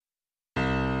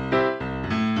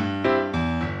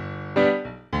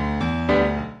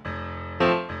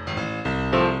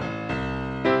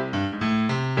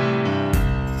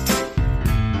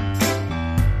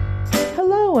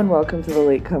and welcome to the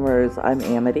Latecomers. I'm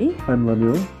Amity. I'm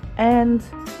Lemuel. And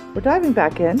we're diving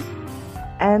back in,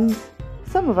 and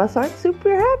some of us aren't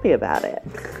super happy about it.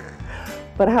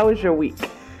 But how was your week?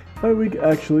 My week,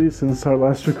 actually, since our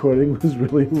last recording, was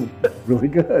really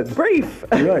good. Brief!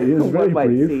 Right, it was very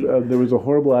brief. There was a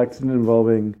horrible accident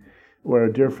involving, where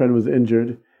a dear friend was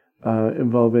injured,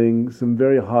 involving some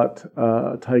very hot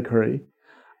Thai curry.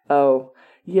 Oh,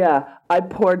 yeah. I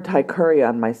poured Thai curry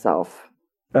on myself.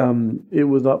 It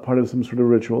was not part of some sort of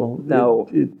ritual. No.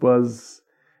 It was...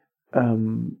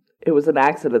 it was an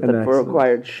accident that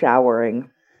required showering.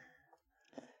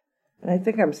 And I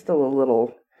think I'm still a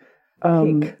little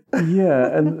pink.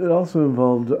 Yeah, and it also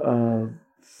involved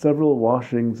several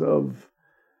washings of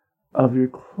your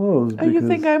clothes. Oh, you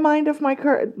think I mind if my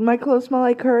clothes smell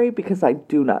like curry? Because I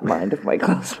do not mind if my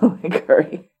clothes smell like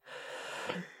curry.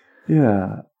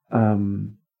 Yeah.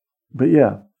 But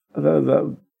yeah, that's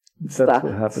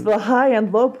what happened. It's the high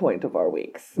and low point of our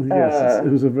weeks. Yes,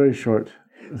 it was a very short.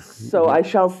 So I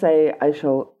shall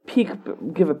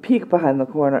give a peek behind the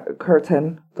corner,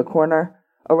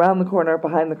 around the corner,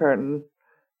 behind the curtain,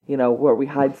 where we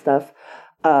hide stuff.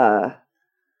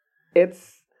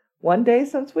 It's one day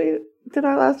since we did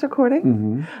our last recording.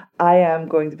 Mm-hmm. I am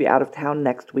going to be out of town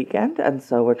next weekend, and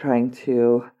so we're trying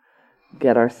to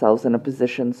get ourselves in a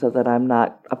position so that I'm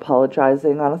not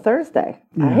apologizing on a Thursday.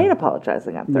 Yeah. I hate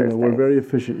apologizing on Thursdays. We're very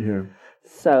efficient here.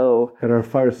 So at our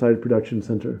Fireside Production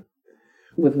Center.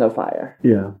 With no fire.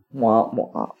 Yeah. Wah,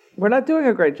 wah. We're not doing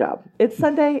a great job. It's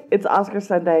Sunday. It's Oscar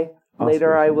Sunday.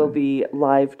 Later I will be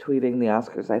live tweeting the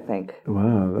Oscars, I think.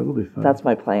 Wow, that'll be fun. That's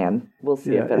my plan. We'll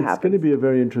see if it happens. It's going to be a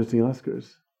very interesting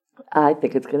Oscars. I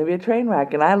think it's going to be a train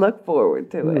wreck, and I look forward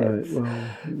to it. Right, well,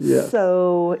 yes.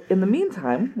 So, in the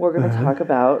meantime, we're going to talk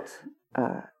about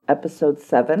Episode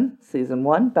 7, Season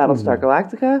 1, Battlestar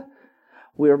Galactica.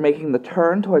 We're making the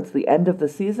turn towards the end of the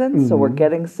season, so we're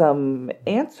getting some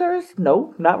answers.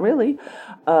 No, not really.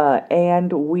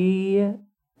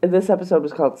 This episode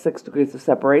was called 6 Degrees of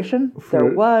Separation.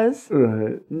 There was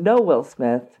no Will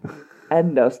Smith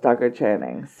and no Stockard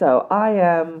Channing. So, I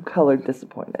am colored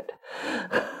disappointed.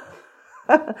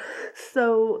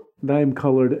 So I'm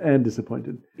colored and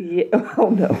disappointed. Yeah. Oh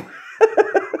no.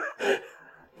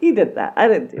 He did that. I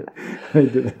didn't do that. I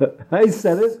did that. I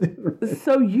said it.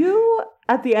 So you,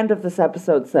 at the end of this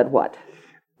episode, said what?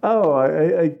 Oh,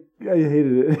 I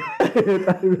hated it.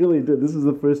 I really did. This is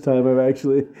the first time I've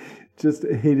actually just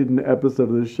hated an episode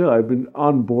of the show. I've been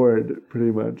on board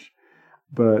pretty much,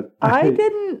 but I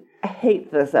didn't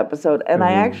hate this episode, and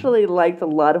I actually liked a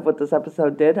lot of what this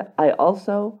episode did. I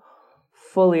also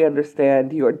fully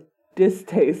understand your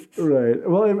distastes. Right.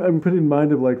 Well, I'm putting in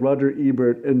mind of like Roger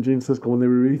Ebert and Gene Siskel when they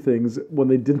review things. When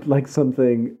they didn't like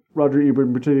something, Roger Ebert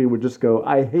in particular would just go,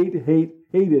 "I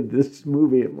hated this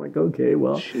movie." I'm like, okay,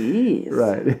 well, jeez.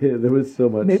 Right. There was so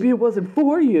much. Maybe it wasn't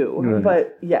for you,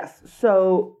 but yes.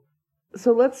 So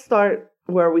let's start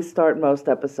where we start most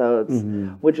episodes,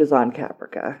 which is on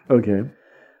Caprica. Okay.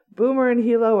 Boomer and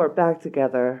Hilo are back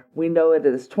together. We know it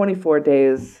is 24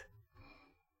 days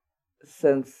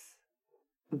since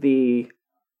the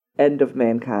end of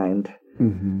mankind.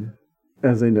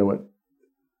 As they know it.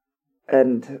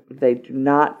 And they do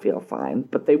not feel fine,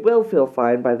 but they will feel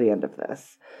fine by the end of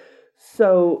this.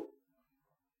 So,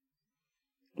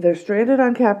 they're stranded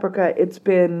on Caprica. It's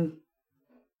been,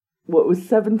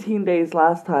 17 days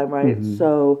last time, right?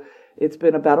 So, it's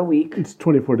been about a week. It's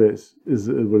 24 days is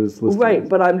what it's listed Right, as.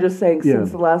 but I'm just saying,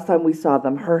 since the last time we saw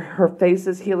them, her face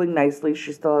is healing nicely.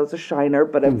 She still has a shiner,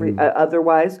 but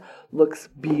otherwise looks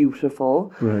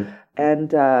beautiful. Right.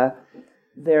 And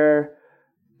they're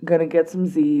going to get some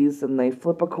Z's, and they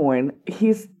flip a coin.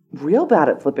 He's real bad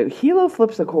at flipping. Hilo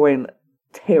flips a coin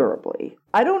terribly.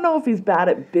 I don't know if he's bad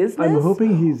at business. I'm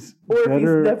hoping he's or if he's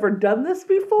never done this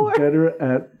before. Better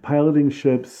at piloting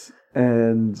ships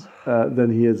and than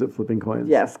he is at flipping coins.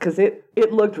 Yes, because it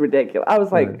looked ridiculous. I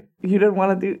was like, you didn't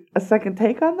want to do a second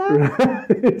take on that?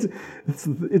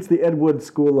 It's the Ed Wood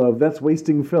school of that's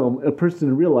wasting film. A person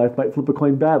in real life might flip a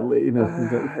coin badly.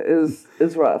 Is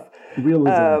rough.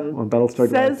 Realism on Battlestar Galactica.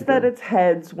 Says that it's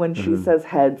heads when she says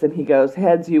heads, and he goes,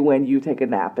 heads you win, you take a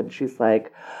nap. And she's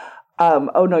like,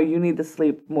 oh no, you need to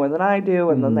sleep more than I do.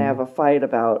 And then they have a fight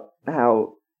about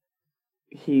how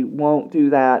he won't do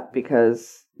that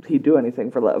because he'd do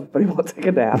anything for love, but he won't take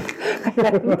a nap.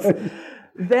 And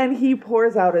then he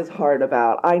pours out his heart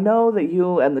about, I know that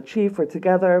you and the chief were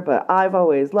together, but I've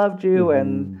always loved you.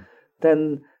 And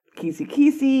then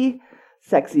kissy,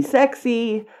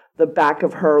 sexy, the back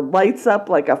of her lights up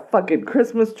like a fucking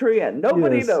Christmas tree and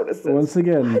nobody notices. Once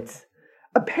again. What?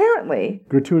 Apparently.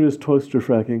 Gratuitous toaster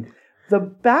fracking. The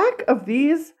back of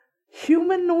these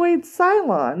humanoid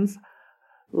Cylons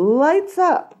lights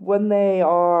up when they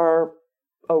are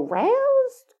aroused?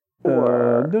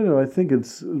 Or no, I think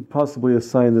it's possibly a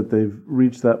sign that they've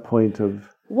reached that point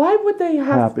of why would they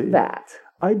have happy. that?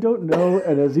 I don't know,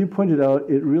 and as you pointed out,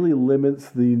 it really limits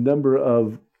the number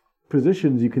of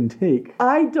positions you can take.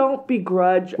 I don't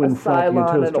begrudge a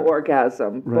Cylon an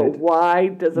orgasm, but why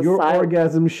does a Your Cylon...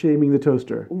 orgasm shaming the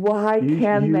toaster. Why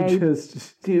can they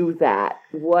do that?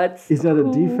 Is that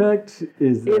a defect?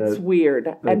 It's weird.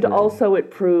 Okay. And also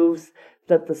it proves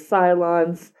that the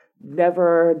Cylons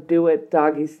never do it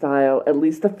doggy style, at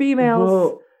least the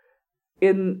females,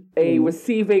 in a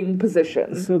receiving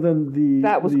position. So then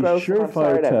that was gross,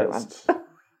 surefire test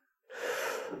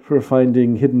for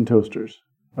finding hidden toasters,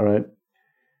 all right,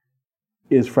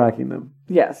 is fracking them.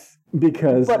 Yes.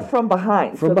 But from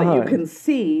behind, that you can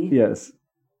see yes.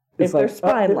 if their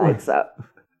spine lights up.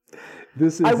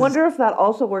 I wonder if that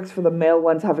also works for the male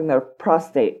ones having their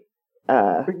prostate.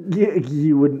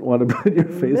 You wouldn't want to put your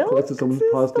face close to someone's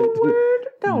prostate.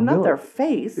 No, not their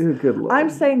face. Good Lord. I'm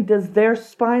saying, does their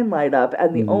spine light up?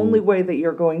 And the only way that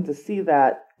you're going to see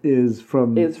that is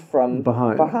from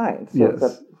behind. So it's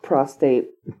a prostate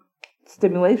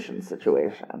stimulation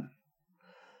situation.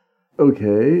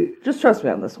 Okay. Just trust me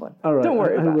on this one. All right. Don't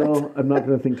worry about it. I'm not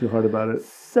going to think too hard about it.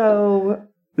 So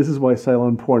this is why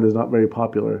Cylon porn is not very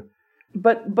popular.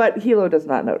 But Hilo does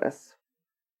not notice.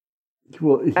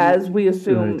 Well, as we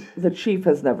assume the chief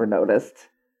has never noticed.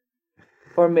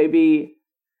 Or maybe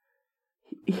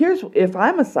if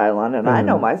I'm a Cylon and I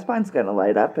know my spine's going to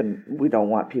light up and we don't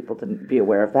want people to be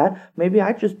aware of that, maybe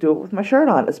I just do it with my shirt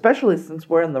on, especially since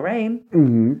we're in the rain.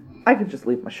 Mm-hmm. I could just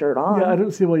leave my shirt on. Yeah, I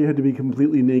don't see why you had to be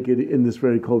completely naked in this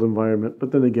very cold environment.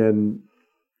 But then again,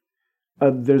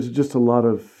 there's just a lot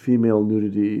of female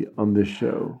nudity on this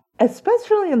show.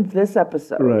 Especially in this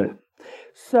episode. Right.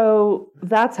 So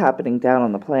that's happening down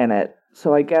on the planet.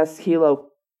 So I guess Hilo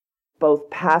both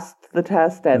passed the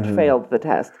test and failed the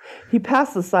test. He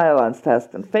passed the Cylons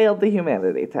test and failed the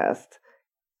humanity test.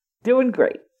 Doing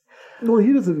great. Well,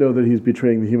 he doesn't know that he's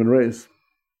betraying the human race.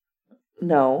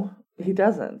 No, he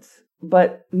doesn't.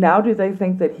 But now do they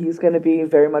think that he's going to be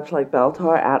very much like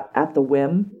Baltar at the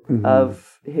whim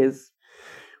of his...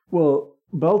 Well,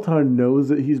 Baltar knows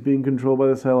that he's being controlled by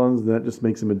the Cylons, and that just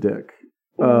makes him a dick.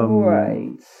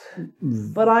 Right.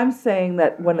 But I'm saying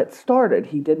that when it started,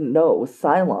 he didn't know it was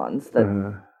Cylons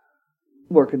that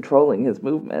were controlling his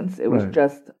movements. It was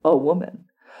just a woman.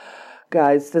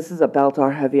 Guys, this is a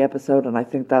Baltar-heavy episode, and I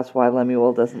think that's why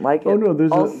Lemuel doesn't like it. Oh, no,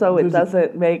 it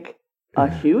doesn't make a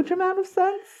huge amount of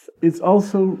sense. It's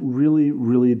also really,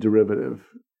 really derivative.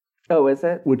 Oh, is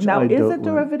it? Which now, I is don't it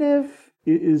derivative? Like.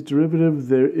 It is derivative.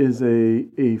 There is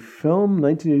a film,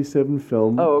 1987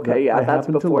 film. Oh, okay, that's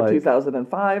before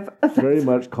 2005. Very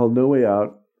much, called No Way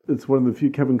Out. It's one of the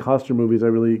few Kevin Costner movies I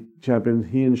really champion.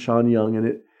 He and Sean Young in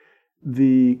it.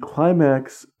 The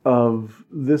climax of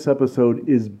this episode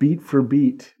is beat for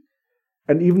beat,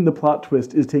 and even the plot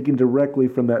twist is taken directly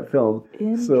from that film.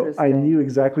 So I knew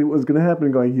exactly what was going to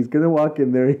happen. He's going to walk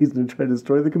in there. He's going to try to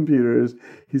destroy the computers.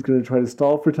 He's going to try to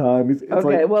stall for time. Let's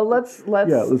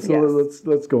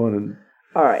go on and.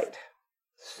 All right.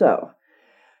 So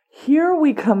here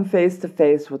we come face to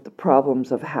face with the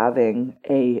problems of having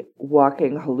a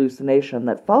walking hallucination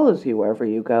that follows you wherever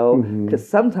you go, because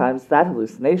sometimes that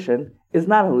hallucination is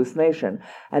not a hallucination.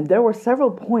 And there were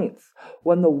several points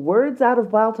when the words out of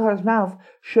Baltar's mouth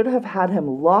should have had him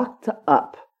locked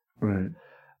up. Right.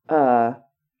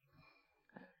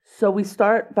 So we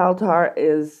start, Baltar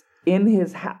is in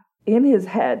his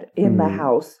head, in the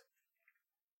house,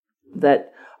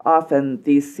 that often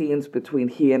these scenes between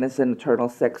he and his Eternal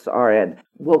Six are in.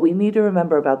 What we need to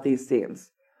remember about these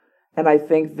scenes, and I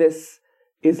think this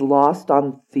is lost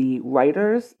on the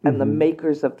writers and the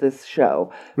makers of this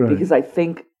show, because I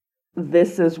think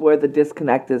this is where the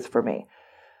disconnect is for me.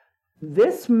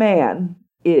 This man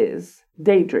is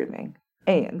daydreaming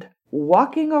and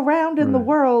walking around in the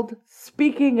world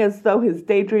speaking as though his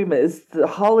daydream is the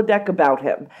holodeck about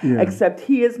him, except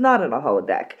he is not in a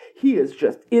holodeck. He is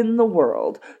just in the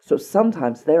world. So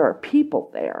sometimes there are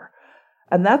people there.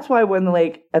 And that's why when,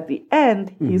 at the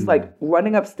end, he's,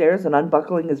 running upstairs and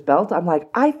unbuckling his belt, I'm like,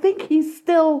 I think he's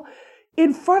still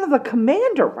in front of the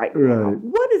commander right now.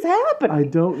 What is happening? I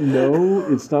don't know.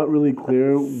 It's not really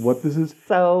clear what this is.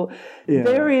 So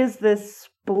there is this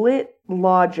split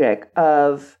logic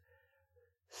of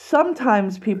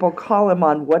sometimes people call him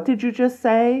on, what did you just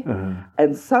say?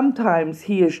 And sometimes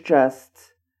he is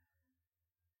just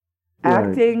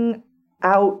acting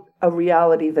out a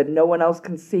reality that no one else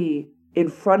can see in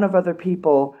front of other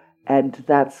people, and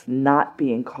that's not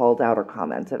being called out or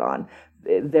commented on.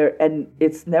 and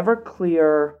it's never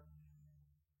clear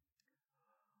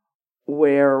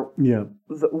where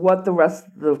what the rest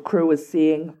of the crew is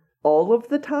seeing all of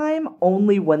the time,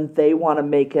 only when they want to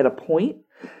make it a point.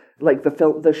 Like the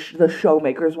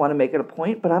showmakers want to make it a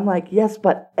point, but I'm like, yes,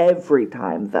 but every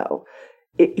time though,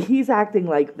 he's acting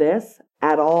like this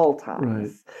at all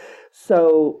times. Right.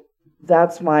 So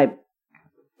that's my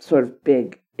sort of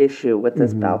big issue with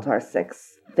this Baltar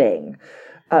 6 thing.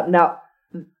 Now,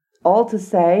 all to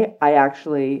say,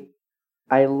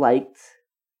 I liked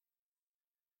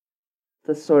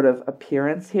the sort of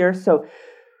appearance here. So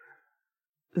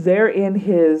they're in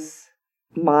his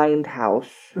mind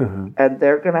house, and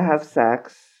they're going to have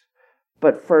sex.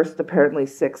 But first, apparently,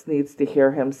 Six needs to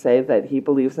hear him say that he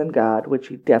believes in God, which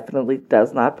he definitely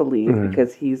does not believe,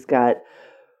 because he's got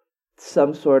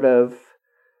some sort of,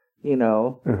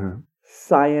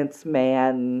 science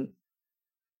man,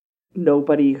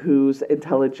 nobody who's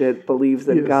intelligent believes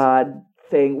in God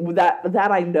thing.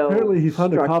 That I know. Apparently, he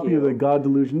found a copy of the God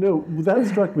delusion. No, that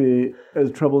struck me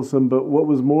as troublesome. But what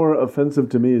was more offensive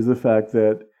to me is the fact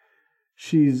that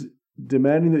she's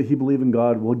demanding that he believe in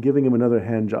God while giving him another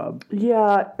hand job.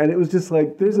 Yeah. And it was just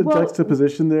like, there's a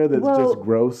juxtaposition there that's just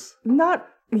gross.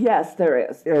 Yes,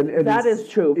 there is. And that is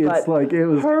true. It's but like it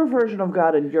was her version of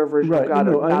God and your version of God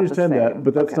are not I understand the same. that,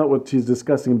 but that's not what she's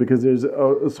discussing, because there's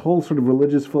this whole sort of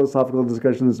religious philosophical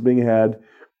discussion that's being had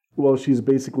while she's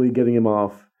basically getting him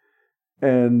off.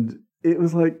 And it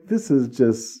was like, this is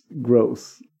just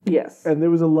gross. Yes. And there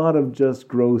was a lot of just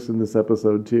gross in this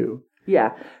episode too.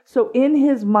 Yeah. So in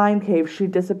his mind cave, she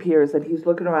disappears and he's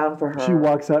looking around for her. She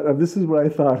walks out, and this is what I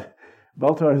thought.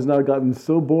 Baltar has now gotten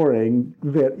so boring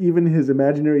that even his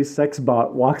imaginary sex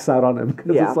bot walks out on him.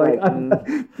 Because it's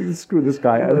like, screw this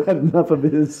guy. I've had enough of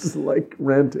his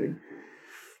ranting.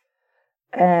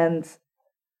 And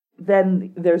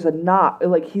then there's a knock.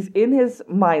 Like, he's in his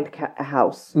mind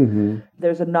house.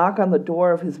 There's a knock on the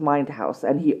door of his mind house.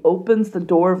 And he opens the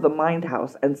door of the mind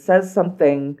house and says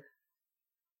something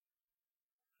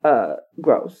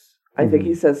gross. I think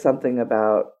he says something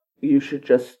about, you should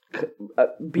just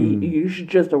you should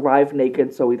just arrive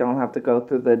naked so we don't have to go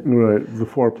through the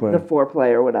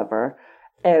foreplay or whatever.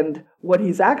 And what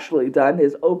he's actually done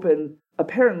is open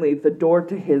apparently the door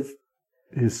to his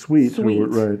suite.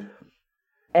 Right.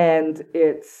 And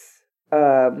it's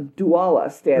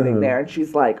Duala standing there, and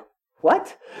she's like,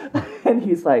 "What?" And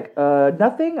he's like,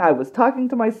 "Nothing. I was talking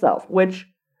to myself."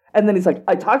 And then he's like,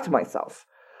 "I talked to myself."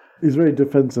 He's very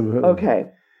defensive.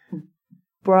 Okay,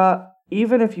 bruh.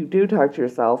 Even if you do talk to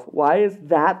yourself, why is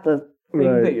that the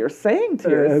thing that you're saying to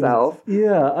yourself?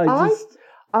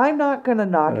 I'm not going to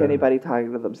knock anybody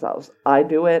talking to themselves. I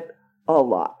do it a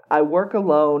lot. I work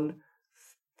alone.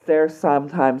 There's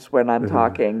sometimes when I'm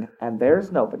talking and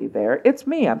there's nobody there. It's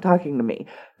me. I'm talking to me.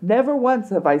 Never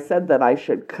once have I said that I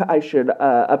should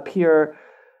appear,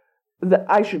 that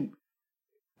I should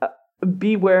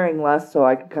be wearing less so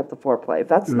I can cut the foreplay.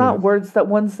 That's not words that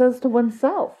one says to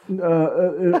oneself.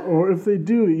 Or if they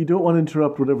do, you don't want to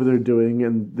interrupt whatever they're doing,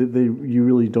 and you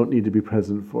really don't need to be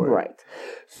present for it. Right.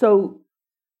 So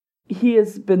he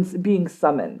has been being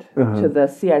summoned to the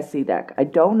CIC deck. I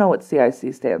don't know what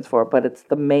CIC stands for, but it's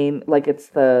the main, like it's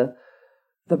the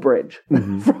bridge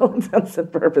for all intents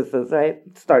and purposes, right?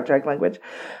 Star Trek language.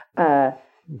 And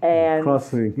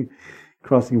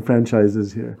Crossing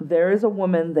franchises here. There is a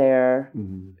woman there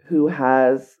who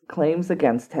has claims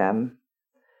against him,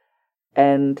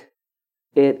 and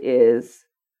it is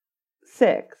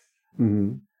Six,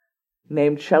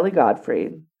 named Shelley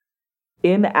Godfrey,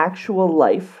 in actual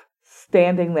life,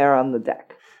 standing there on the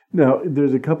deck. Now,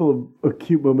 there's a couple of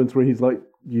cute moments where he's like,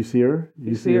 you see her?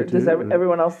 You see her too? Does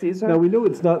everyone else see her? Now, we know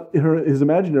it's not his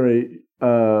imaginary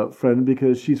friend,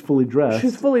 because she's fully dressed.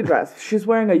 She's fully dressed. She's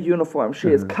wearing a uniform. She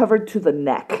is covered to the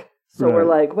neck. So we're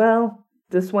like, well,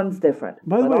 this one's different.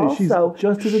 By the way, she's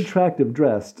just as attractive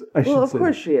dressed, I should say. Well, of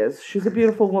course she is. She's a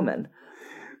beautiful woman.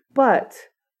 But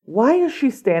why is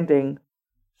she standing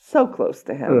so close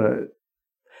to him? Right.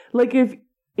 Like,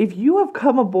 if you have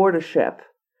come aboard a ship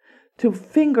to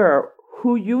finger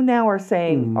who you now are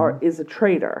saying is a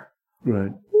traitor,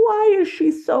 right? Why is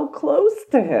she so close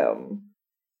to him?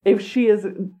 If she is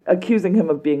accusing him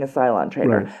of being a Cylon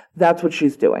traitor, that's what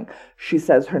she's doing. She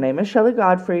says her name is Shelley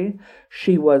Godfrey.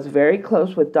 She was very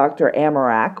close with Dr.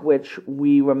 Amarak, which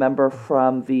we remember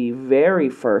from the very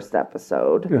first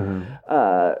episode. You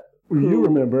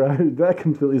remember? That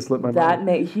completely slipped my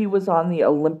mind. He was on the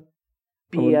Olympic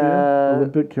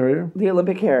carrier? The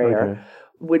Olympic carrier,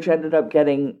 which ended up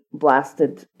getting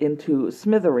blasted into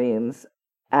smithereens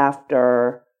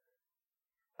after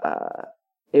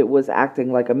it was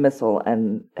acting like a missile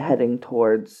and heading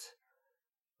towards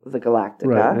the Galactica.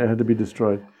 Right, it had to be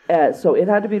destroyed. So it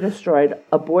had to be destroyed.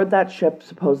 Aboard that ship,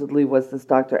 supposedly, was this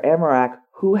Dr. Amarak,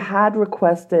 who had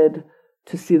requested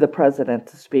to see the president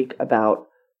to speak about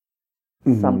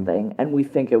something, and we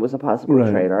think it was a possible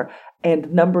traitor.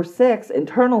 And number 6,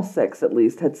 internal 6 at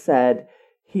least, had said,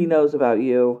 he knows about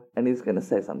you, and he's going to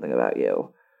say something about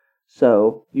you.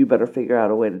 So you better figure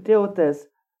out a way to deal with this.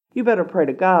 You better pray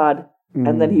to God.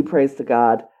 And then he prays to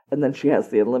God, and then she has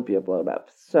the Olympia blown up.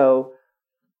 So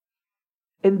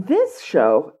in this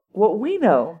show, what we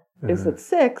know is that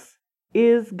 6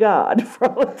 is God for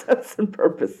all intents and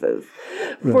purposes.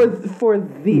 For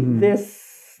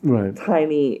this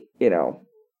tiny,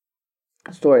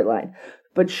 storyline.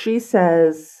 But she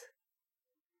says,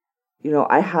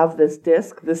 I have this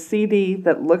disc, the CD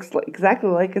that looks exactly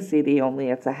like a CD, only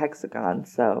it's a hexagon.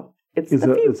 So it's the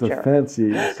future. It's a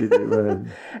fancy CD, right?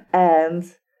 And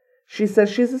she says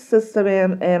she's a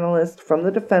system analyst from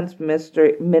the Defense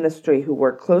Ministry who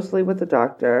worked closely with the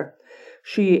doctor.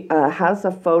 She has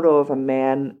a photo of a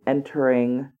man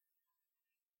entering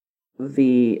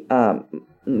the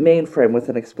mainframe with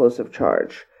an explosive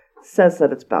charge. Says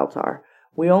that it's Baltar.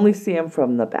 We only see him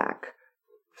from the back.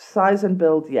 Size and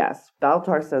build, yes.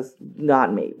 Baltar says,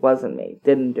 not me. Wasn't me.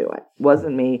 Didn't do it.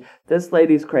 Wasn't me. This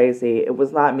lady's crazy. It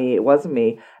was not me. It wasn't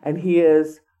me. And he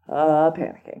is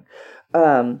panicking.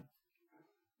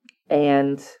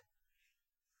 And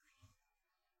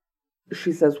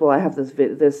she says, well, I have this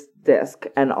disc,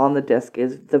 and on the disc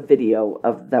is the video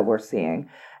that we're seeing.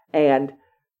 And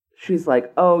she's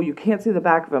like, oh, you can't see the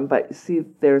back of him, but see,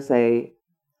 there's a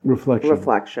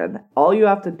reflection. All you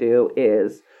have to do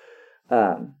is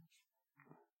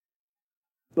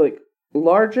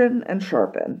largen and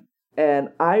sharpen. And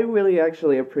I really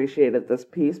actually appreciated this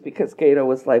piece because Gato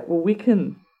was like, well, we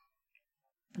can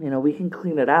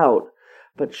clean it out,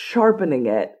 but sharpening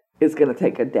it is going to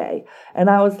take a day. And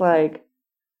I was like,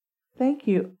 thank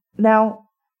you. Now,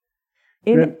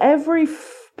 in every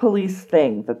police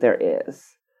thing that there is,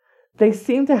 they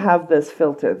seem to have this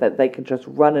filter that they can just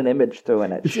run an image through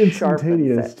and it's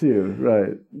instantaneous too,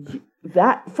 right?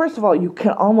 That, first of all, you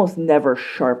can almost never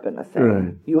sharpen a thing.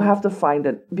 Right. You have to find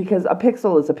it, because a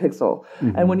pixel is a pixel.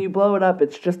 And when you blow it up,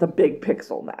 it's just a big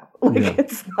pixel now.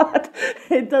 It's not,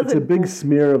 it doesn't. It's a big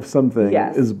smear of something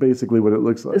is basically what it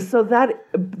looks like. So that,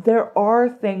 there are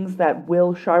things that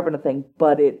will sharpen a thing,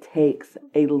 but it takes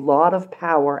a lot of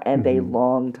power and a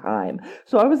long time.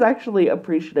 So I was actually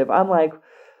appreciative. I'm like,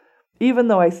 even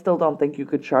though I still don't think you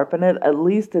could sharpen it, at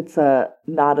least it's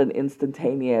not an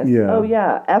instantaneous,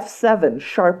 F7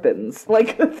 sharpens.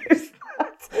 There's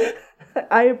not...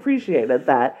 I appreciated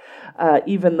that,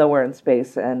 even though we're in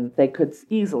space and they could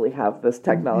easily have this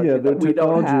technology that we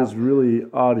don't have. The technology is really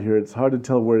odd here. It's hard to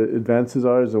tell where it advances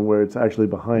ours and where it's actually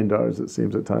behind ours, it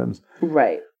seems at times.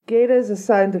 Right. Gata is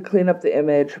assigned to clean up the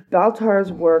image.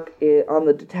 Baltar's work on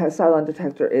the Cylon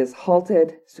detector is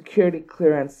halted, security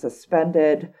clearance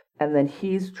suspended. And then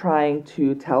he's trying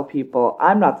to tell people,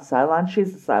 I'm not the Cylon,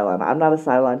 she's the Cylon. I'm not a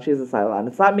Cylon, she's a Cylon.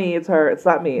 It's not me, it's her. It's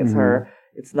not me, it's her.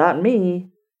 It's not me,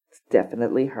 it's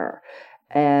definitely her.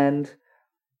 And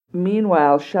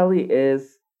meanwhile, Shelley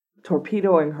is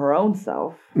torpedoing her own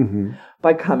self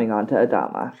by coming onto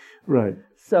Adama. Right.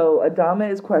 So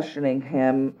Adama is questioning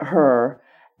her,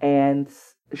 and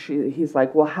he's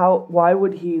like, well, why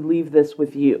would he leave this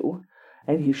with you?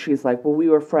 And she's like, well, we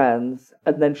were friends.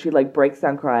 And then she breaks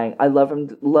down crying. I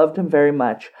loved him very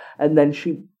much. And then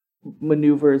she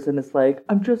maneuvers and is like,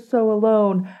 I'm just so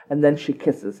alone. And then she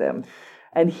kisses him.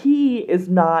 And he is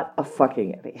not a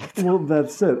fucking idiot. Well,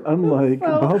 that's it. Unlike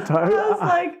Baltar. I was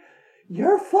like,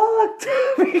 you're fucked.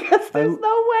 Because there's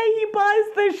no way he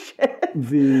buys this shit.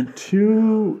 The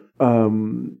two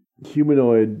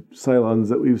humanoid Cylons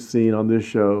that we've seen on this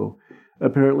show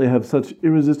apparently have such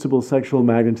irresistible sexual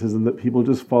magnetism that people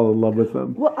just fall in love with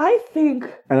them. Well, I think,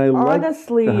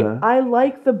 honestly, I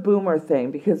like the Boomer thing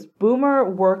because Boomer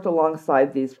worked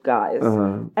alongside these guys.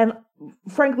 And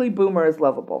frankly, Boomer is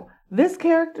lovable. This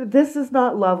character, this is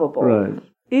not lovable. Right.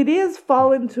 It is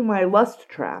fall into my lust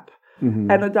trap.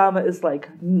 And Adama is like,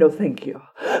 no, thank you.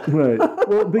 Right.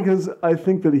 Well, because I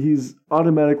think that he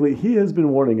has been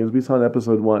warning, as we saw in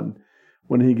episode 1,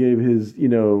 when he gave his,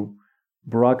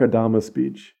 Barack Obama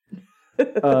speech.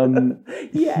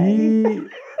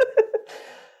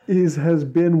 He has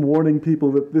been warning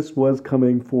people that this was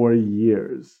coming for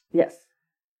years. Yes.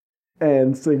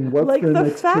 And saying, what's the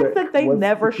next fact trick? That they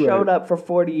never showed up for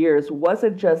 40 years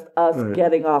wasn't just us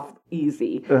getting off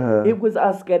easy. It was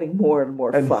us getting more and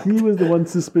more fucked. And he was the one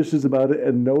suspicious about it,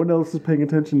 and no one else is paying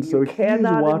attention, so he's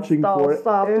watching for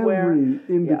every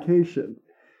indication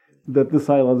that the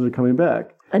Cylons are coming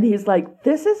back. And he's like,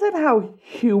 this isn't how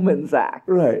humans act.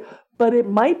 Right. But it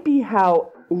might be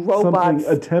how robots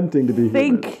attempting to be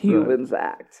think humans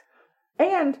act.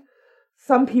 And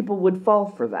some people would fall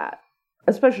for that,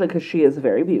 especially because she is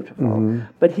very beautiful. Mm-hmm.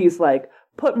 But he's like,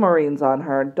 put Marines on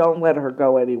her, don't let her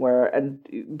go anywhere, and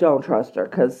don't trust her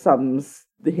because something's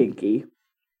hinky.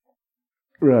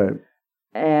 Right.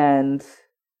 And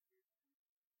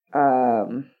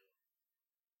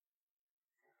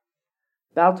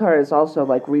Baltar is also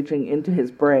like reaching into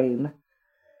his brain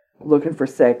looking for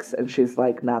 6, and she's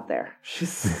like not there. She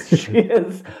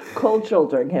is cold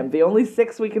shouldering him. The only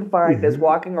 6 we can find is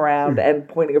walking around and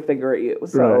pointing a finger at you.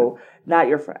 So not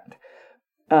your friend.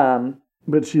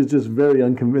 But she's just very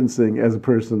unconvincing as a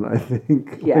person, I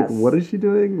think. Yes. Like, what is she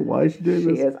doing? Why is she doing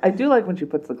this? She is. I do like when she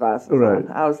puts the glasses on.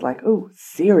 I was like, ooh,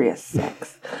 serious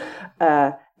sex.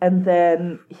 And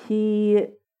then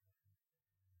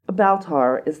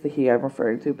Baltar is the he I'm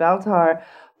referring to. Baltar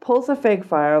pulls a fake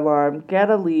fire alarm.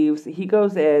 Geta leaves. He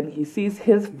goes in. He sees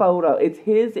his photo. It's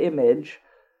his image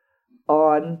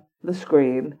on the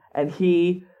screen. And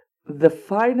he, the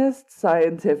finest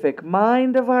scientific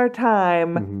mind of our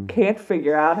time, can't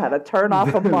figure out how to turn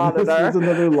off a monitor. This is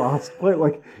another lost point.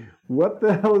 Like, what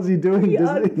the hell is he doing? He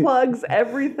unplugs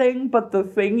everything but the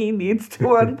thing he needs to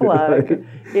unplug. Right.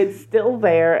 It's still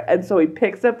there, and so he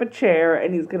picks up a chair,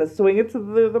 and he's going to swing it to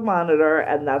the monitor,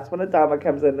 and that's when Adama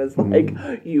comes in and is like,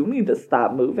 you need to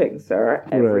stop moving, sir.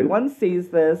 Everyone sees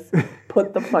this.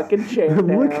 Put the fucking chair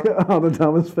down. Look on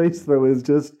Adama's face, though, is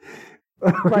just...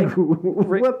 Like,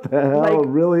 what the hell? Like,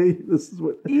 really? This is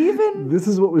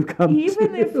what we've come to.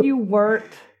 Even if you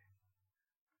weren't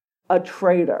a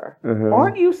traitor,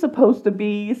 aren't you supposed to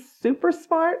be super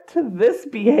smart? To this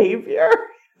behavior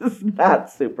is not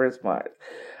super smart.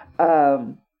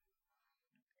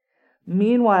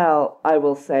 Meanwhile, I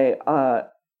will say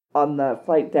on the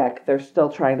flight deck, they're still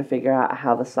trying to figure out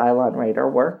how the Cylon Raider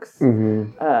works.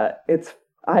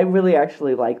 I really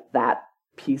actually like that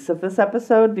piece of this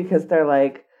episode because they're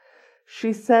like,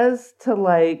 she says to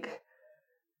like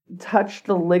touch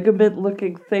the ligament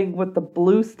looking thing with the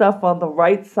blue stuff on the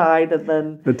right side and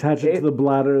then attach it to the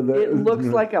bladder. It looks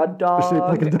like a dog. Shaped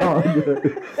like a dog.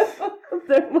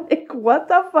 They're like, what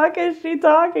the fuck is she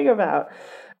talking about?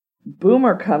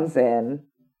 Boomer comes in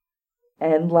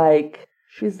and like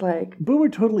she's like, Boomer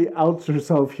totally outs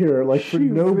herself here, like for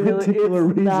no particular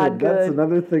reason. That's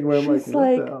another thing where I'm like,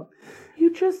 what the hell? You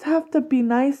just have to be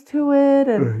nice to it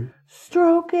and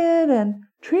stroke it and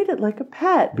treat it like a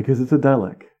pet. Because it's a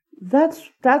Dalek.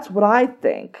 That's what I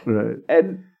think. Right.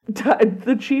 And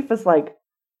the chief is like,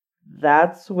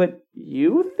 that's what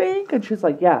you think? And she's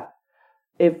like, yeah,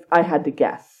 if I had to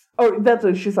guess. Oh, that's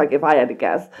what she's like, if I had to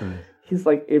guess. Right. He's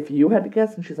like, if you had to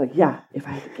guess? And she's like, yeah, if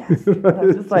I had to guess. And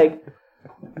I'm just like,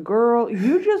 girl,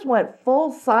 you just went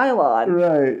full Cylon.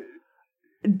 Right.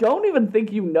 Don't even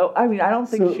think you know. I mean, I don't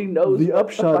think she knows. The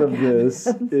upshot of this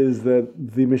is that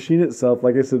the machine itself,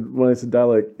 like I said, when I said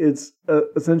Dalek, it's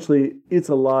essentially it's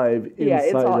alive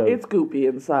inside. It's goopy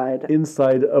inside.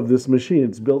 Inside of this machine,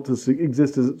 it's built to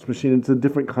exist as its machine. It's a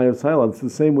different kind of Cylon. It's the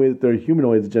same way that there are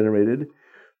humanoids generated.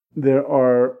 There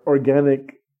are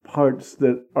organic parts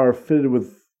that are fitted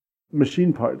with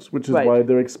machine parts, which is why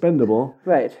they're expendable.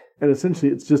 Right. And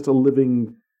essentially, it's just a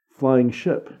living flying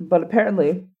ship. But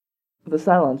apparently, the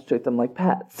Cylons treat them like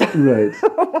pets. Right.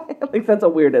 I think that's a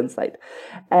weird insight.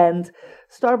 And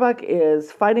Starbuck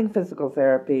is fighting physical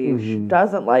therapy. She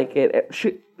doesn't like it.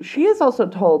 She is also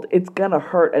told it's going to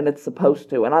hurt and it's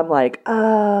supposed to. And I'm like,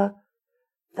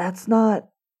 that's not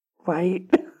right.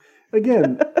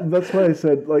 Again, that's why I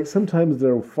said, like, sometimes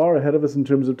they're far ahead of us in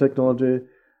terms of technology.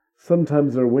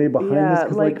 Sometimes they're way behind us.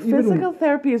 Yeah, like physical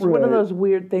therapy is one of those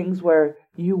weird things where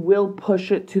you will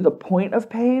push it to the point of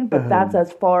pain, but that's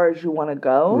as far as you want to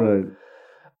go.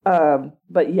 Right.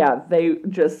 But yeah, they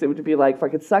just seem to be like,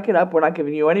 fucking suck it up. We're not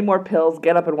giving you any more pills.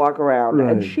 Get up and walk around.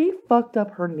 Right. And she fucked up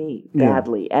her knee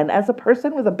badly. Yeah. And as a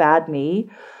person with a bad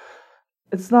knee,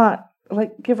 it's not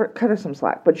like cut her some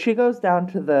slack. But she goes down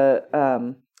to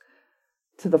the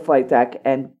flight deck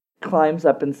and climbs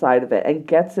up inside of it and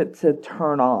gets it to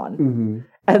turn on.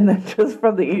 And then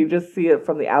you just see it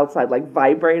from the outside, like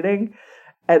vibrating.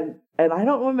 And I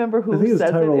don't remember who says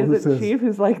it. Is it Chief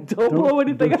who's like, don't blow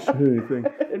anything up?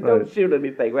 Don't shoot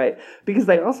anything, right? Because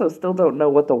they also still don't know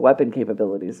what the weapon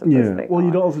capabilities of this thing are. Well,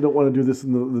 you also don't want to do this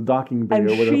in the docking bay or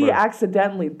whatever. And she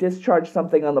accidentally discharged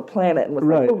something on the planet and was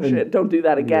like, oh shit, don't do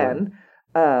that again.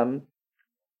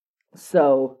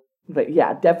 But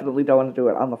yeah, definitely don't want to do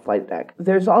it on the flight deck.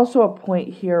 There's also a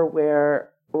point here where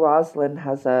Rosalind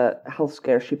has a health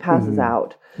scare. She passes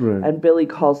out, and Billy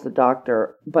calls the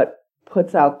doctor, but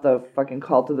puts out the fucking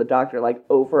call to the doctor, like,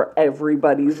 over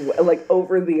everybody's, like,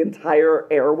 over the entire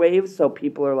airwaves. So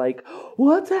people are like,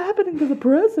 what's happening to the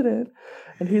president?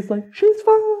 And he's like, she's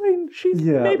fine. She's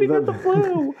maybe got the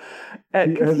flu.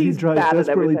 As he tries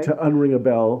desperately to unring a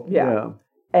bell. Yeah.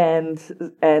 And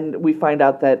we find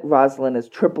out that Rosalind is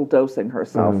triple dosing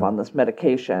herself on this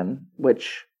medication,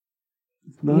 which,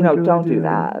 don't do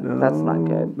that. No, that's not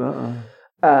good.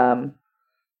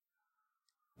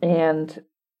 And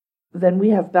then we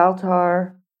have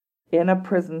Baltar in a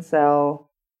prison cell,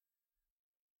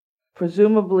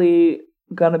 presumably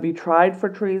going to be tried for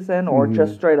treason or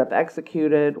just straight up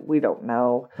executed. We don't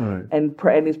know. Right. And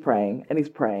he's praying, and he's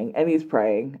praying, and he's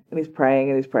praying, and he's praying,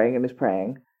 and he's praying, and he's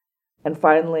praying. And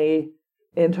finally,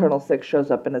 Internal 6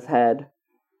 shows up in his head,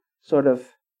 sort of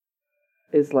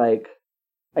is like,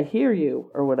 I hear you,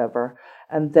 or whatever.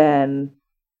 And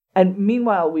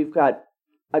meanwhile, we've got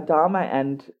Adama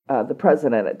and the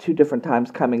president at 2 different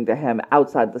times coming to him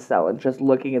outside the cell and just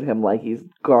looking at him like he's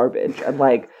garbage. And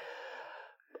like,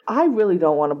 I really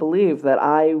don't want to believe that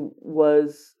I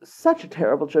was such a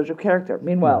terrible judge of character.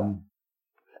 Meanwhile,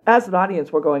 as an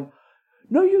audience, we're going,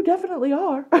 no, you definitely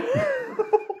are.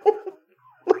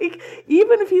 Like,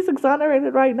 even if he's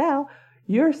exonerated right now,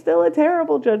 you're still a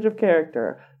terrible judge of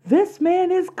character. This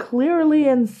man is clearly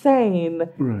insane,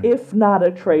 if not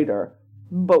a traitor.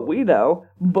 But we know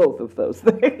both of those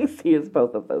things. He is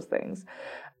both of those things.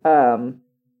 And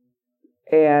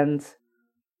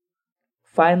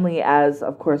finally, as,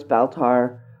 of course,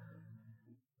 Baltar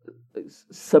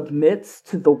submits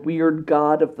to the weird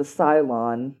god of the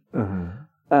Cylon,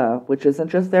 which isn't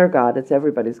just their god, it's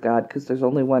everybody's god, because there's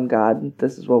only one god, and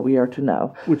this is what we are to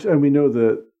know. And we know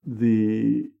that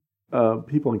the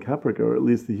people in Caprica, or at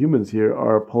least the humans here,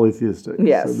 are polytheistic.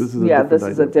 Yes. So this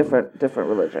is a different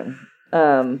religion.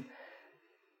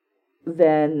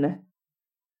 Then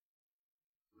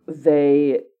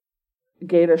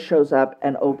Gaeta shows up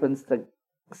and opens the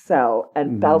cell,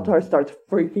 and Baltar starts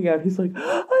freaking out. He's like, I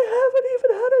haven't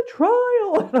even had a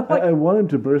trial. And I'm like, I want him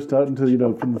to burst out into,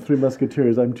 from the Three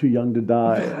Musketeers, I'm too young to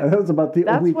die. That's about the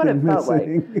only thing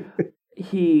missing. Like.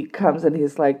 He comes and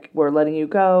he's like, we're letting you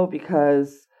go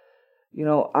because,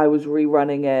 I was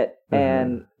rerunning it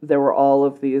and there were all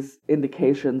of these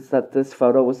indications that this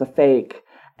photo was a fake.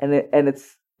 And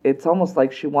it's almost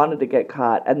like she wanted to get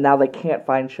caught, and now they can't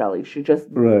find Shelley.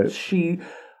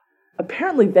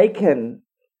 Apparently they can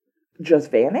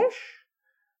just vanish.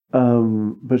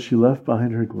 But she left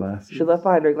behind her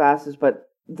glasses. But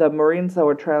the Marines that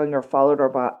were trailing her followed her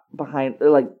behind.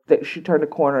 She turned a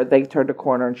corner, they turned a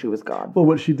corner, and she was gone. Well,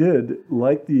 what she did,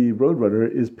 like the Roadrunner,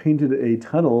 is painted a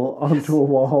tunnel onto a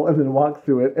wall and then walked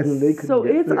through it, and then they couldn't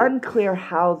get through. So it's unclear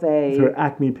how they... It's her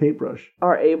Acme paintbrush.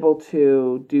 ...are able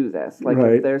to do this.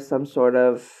 If there's some sort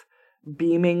of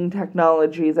beaming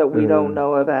technology that we don't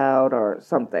know about or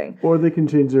something. Or they can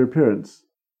change their appearance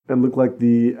and look like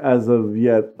the, as of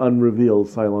yet, unrevealed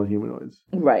Cylon humanoids.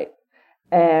 Right.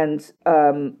 And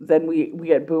then we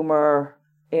get Boomer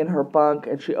in her bunk,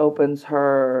 and she opens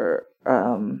her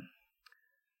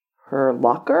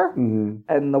locker,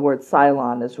 and the word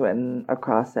Cylon is written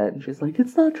across it. And she's like,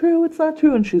 it's not true.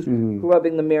 And she's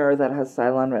rubbing the mirror that has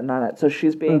Cylon written on it. So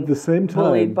she's being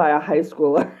bullied by a high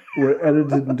schooler. We're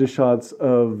edited into shots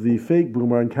of the fake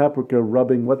Boomer and Caprica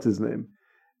rubbing what's-his-name.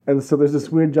 And so there's this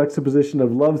weird juxtaposition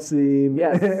of love scene.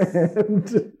 Yes. And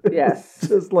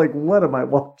just like, what am I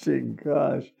watching?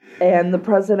 Gosh. And the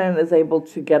president is able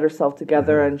to get herself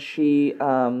together, and she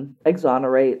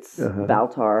exonerates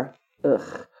Baltar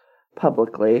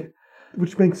publicly.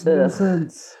 Which makes no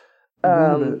sense.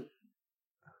 And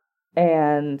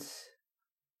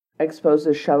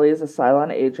exposes Shelley as a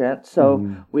Cylon agent.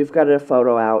 So we've got a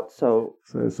photo out. So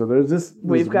there's this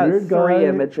we've got weird 3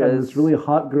 images. And this really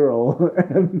hot girl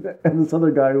and this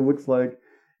other guy who looks like,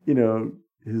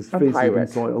 his face has been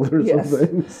soiled or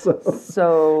something.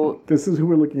 So this is who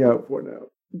we're looking out for now.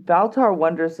 Baltar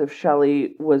wonders if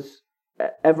Shelley was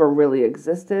ever really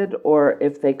existed, or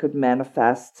if they could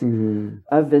manifest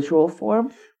a visual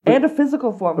form. And a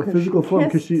physical form. A physical form,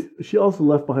 because she also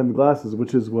left behind the glasses,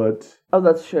 which is what... Oh,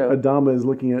 that's true. Adama is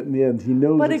looking at in the end. He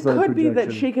knows but it's not a projection. But it could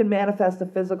be that she can manifest a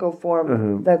physical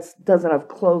form that doesn't have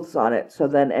clothes on it, so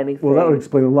then anything... Well, that would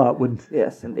explain a lot, wouldn't it?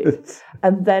 Yes, indeed.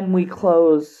 And then we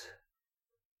close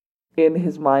in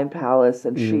his mind palace,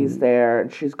 and she's there,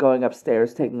 and she's going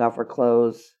upstairs, taking off her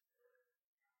clothes.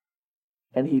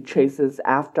 And he chases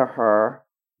after her.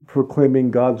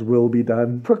 Proclaiming God's will be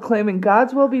done.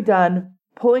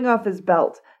 Pulling off his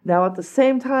belt. Now, at the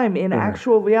same time, in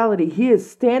actual reality, he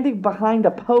is standing behind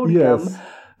a podium,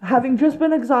 having just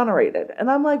been exonerated. And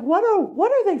I'm like, what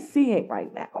are they seeing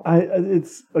right now?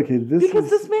 It's okay.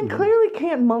 This man clearly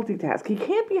can't multitask. He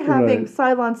can't be having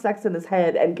Cylon sex in his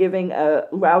head and giving a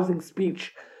rousing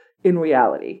speech in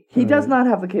reality. He does not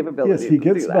have the capability. Yes, he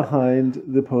gets behind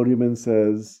the podium and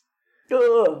says,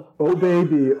 "Ugh. oh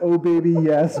baby,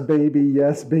 yes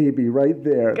baby, right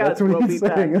there." God, that's what he's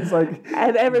saying. It's like,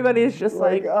 and everybody is just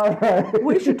like, all right.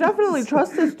 We should definitely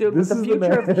trust this dude with the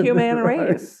future of the human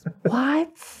race.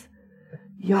 What?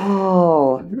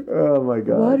 Y'all. Oh my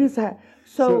God. What is that?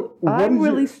 So I'm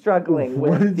really struggling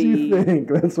with What did you think?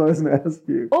 That's what I was going to ask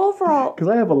you. Overall, because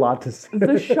I have a lot to say.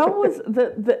 The show was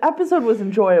the episode was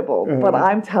enjoyable, but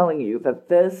I'm telling you that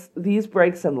these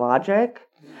breaks in logic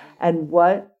and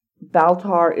what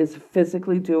Baltar is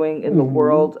physically doing in the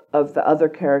world of the other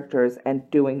characters and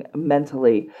doing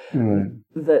mentally,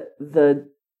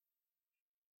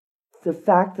 the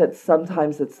fact that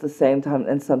sometimes it's the same time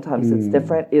and sometimes it's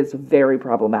different is very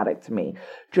problematic to me.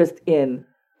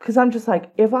 Because I'm just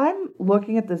like, if I'm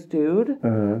looking at this dude,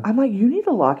 I'm like, you need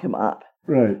to lock him up.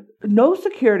 Right. No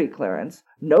security clearance,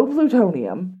 no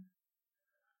plutonium.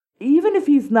 Even if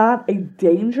he's not a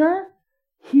danger,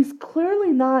 he's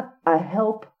clearly not a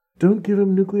help. Don't give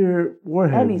him nuclear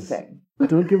warheads. Anything.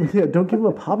 Don't give him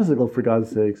a popsicle, for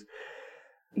God's sakes.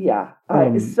 Yeah.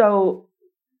 But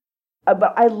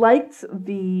I liked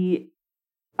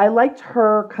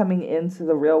her coming into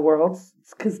the real world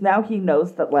because now he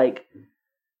knows that like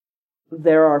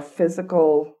there are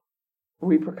physical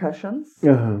repercussions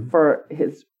for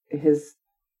his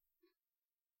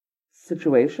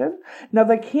situation. Now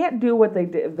they can't do what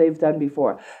they've done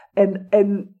before,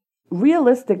 and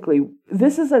realistically,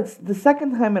 this is the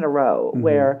second time in a row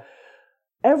where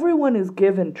everyone is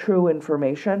given true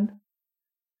information.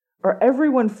 Or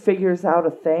everyone figures out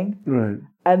a thing,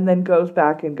 and then goes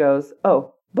back and goes,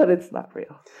 "Oh, but it's not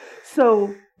real."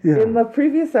 So in the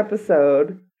previous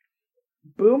episode,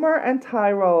 Boomer and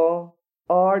Tyrol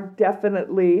are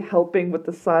definitely helping with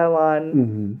the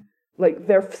Cylon, like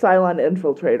they're Cylon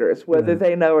infiltrators, whether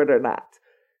they know it or not.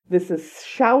 This is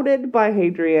shouted by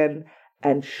Hadrian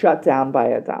and shut down by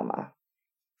Adama.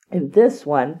 In this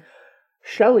one,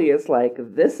 Shelley is like,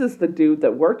 this is the dude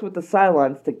that worked with the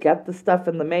Cylons to get the stuff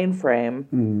in the mainframe,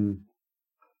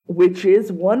 which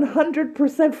is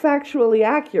 100% factually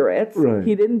accurate. Right.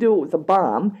 He didn't do it with a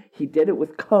bomb. He did it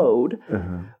with code.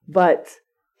 But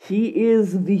he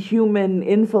is the human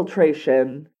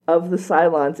infiltration of the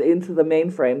Cylons into the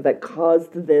mainframe that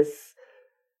caused this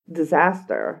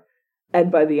disaster.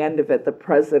 And by the end of it, the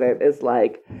president is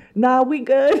like, nah, we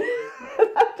good.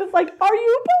 I'm just like, are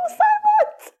you both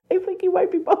Cylons? I think you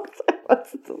might be both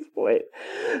Cylons at this point.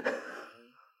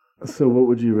 So what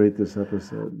would you rate this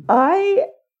episode?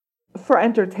 For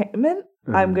entertainment,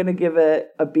 I'm going to give it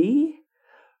a B.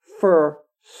 For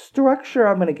structure,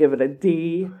 I'm going to give it a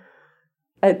D.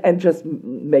 And just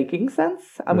making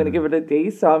sense, I'm going to give it a D.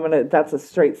 So that's a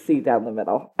straight C down the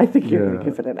middle. I think you're going to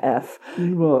give it an F.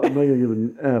 Well, I'm not going to give it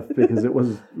an F because it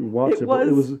was watchable.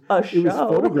 It was a show. It was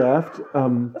photographed.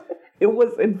 It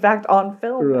was, in fact, on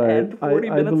film and 40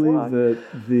 minutes long. I believe that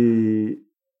the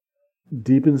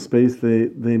deep in space,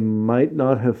 they might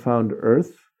not have found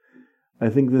Earth. I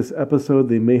think this episode,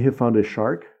 they may have found a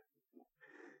shark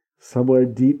somewhere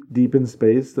deep in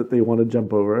space that they want to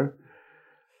jump over.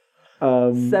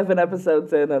 7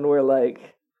 episodes in and we're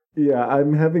like... Yeah,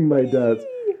 I'm having my doubts.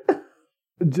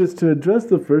 Just to address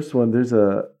the first one,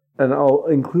 and I'll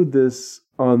include this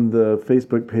on the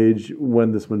Facebook page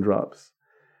when this one drops.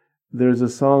 There's a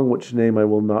song which name I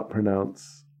will not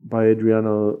pronounce by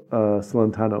Adriano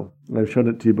Celentano. I've shown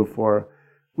it to you before,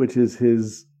 which is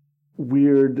his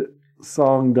weird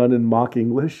song done in mock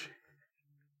English.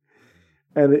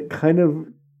 And it kind of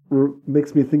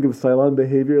makes me think of Cylon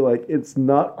behavior. Like, it's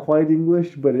not quite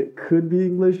English, but it could be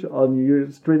English. You're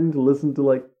straining to listen to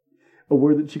like a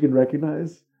word that you can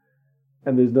recognize.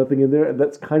 And there's nothing in there. And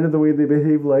that's kind of the way they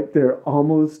behave. Like, they're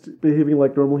almost behaving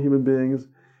like normal human beings.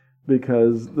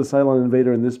 Because the Cylon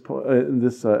invader in this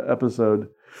episode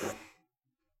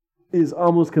is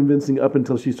almost convincing up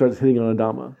until she starts hitting on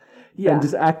Adama. Yeah. And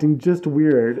just acting just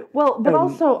weird. Well, but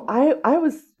also, I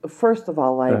was, first of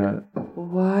all, like,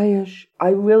 why is she... I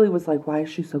really was like, why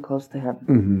is she so close to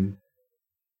him?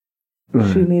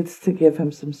 She needs to give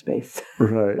him some space.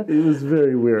 Right. It was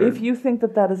very weird. If you think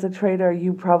that is a traitor,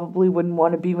 you probably wouldn't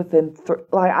want to be within...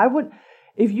 I would...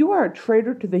 If you are a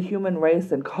traitor to the human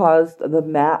race and caused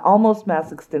the almost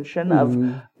mass extinction of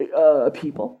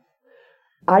people,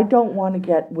 I don't want to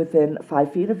get within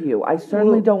 5 feet of you. I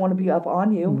certainly don't want to be up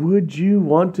on you. Would you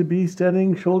want to be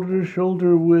standing shoulder to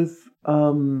shoulder with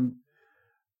a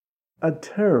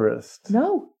terrorist?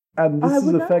 No. And this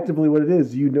is effectively what it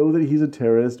is. You know that he's a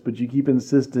terrorist, but you keep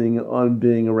insisting on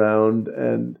being around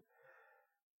and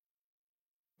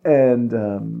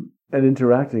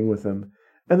interacting with him.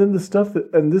 And then the stuff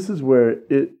and this is where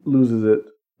it loses it.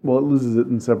 Well, it loses it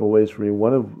in several ways for me.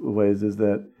 One of the ways is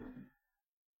that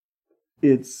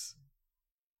his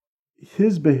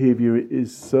behavior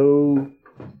is so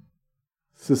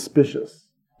suspicious.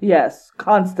 Yes,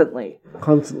 constantly.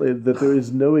 Constantly, that there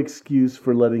is no excuse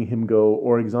for letting him go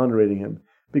or exonerating him.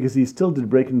 Because he still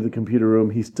did break into the computer room.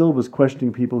 He still was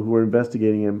questioning people who were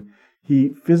investigating him. He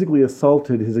physically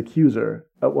assaulted his accuser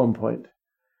at one point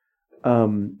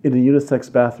in a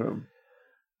unisex bathroom.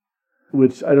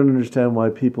 Which I don't understand why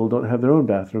people don't have their own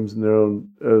bathrooms in their own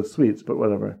suites, but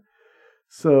whatever.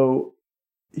 So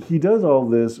he does all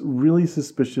this really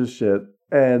suspicious shit.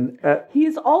 And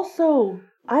he's also...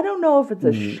 I don't know if it's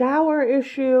a shower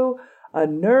issue, a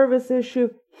nervous issue.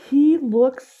 He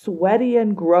looks sweaty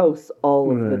and gross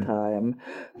all of the time.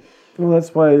 Well,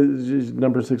 that's why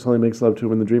number 6 only makes love to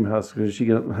him in the dream house, because she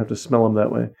doesn't have to smell him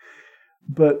that way.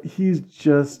 But he's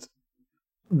just...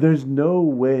 There's no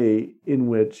way in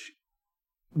which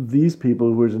these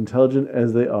people, who are as intelligent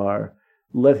as they are,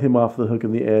 let him off the hook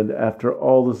in the end after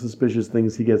all the suspicious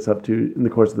things he gets up to in the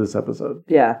course of this episode.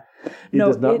 Yeah. It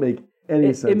does not make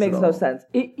any sense. It makes no sense.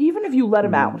 Even if you let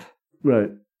him out,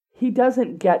 right? He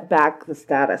doesn't get back the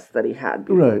status that he had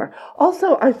before. Right.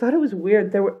 Also, I thought it was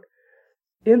weird. There were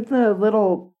in the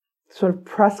little sort of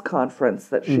press conference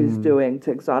that she's doing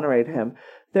to exonerate him.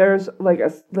 There's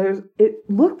it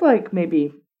looked like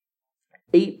maybe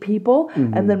 8 people,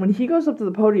 and then when he goes up to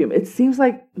the podium, it seems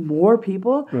like more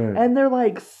people, and they're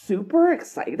like super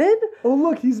excited. Oh,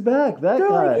 look, he's back! That they're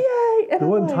guy, like, yay! And the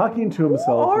one talking to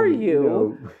himself. Who are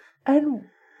you? And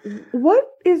what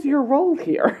is your role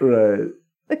here?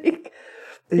 Right.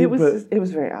 It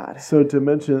was very odd. So to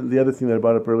mention the other thing that I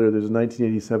brought up earlier, there's a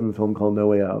 1987 film called No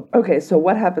Way Out. Okay, so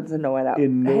what happens in No Way Out?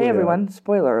 Hey everyone,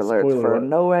 spoiler alert for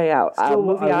No Way Out, a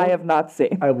movie I have not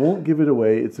seen. I won't give it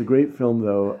away. It's a great film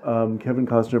though. Kevin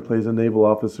Costner plays a naval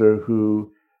officer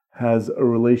who has a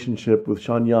relationship with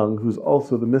Sean Young, who's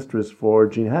also the mistress for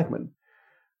Gene Hackman,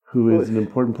 who is an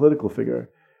important political figure.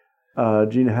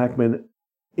 Gene Hackman,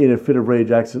 in a fit of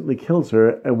rage, accidentally kills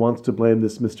her and wants to blame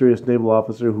this mysterious naval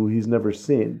officer who he's never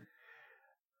seen.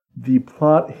 The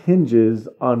plot hinges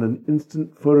on an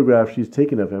instant photograph she's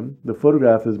taken of him. The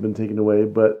photograph has been taken away,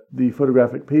 but the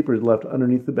photographic paper is left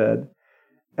underneath the bed.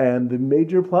 And the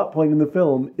major plot point in the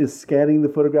film is scanning the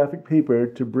photographic paper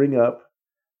to bring up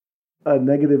a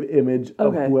negative image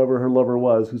of whoever her lover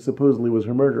was, who supposedly was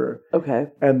her murderer. Okay.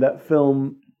 And that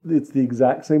film... It's the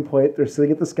exact same point. They're sitting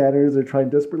at the scanners. They're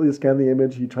trying desperately to scan the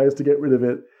image. He tries to get rid of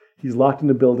it. He's locked in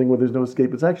a building where there's no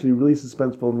escape. It's actually really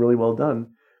suspenseful and really well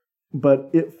done.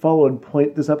 But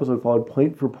this episode followed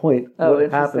point for point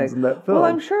what happens in that film. Well,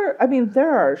 I'm sure,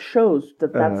 there are shows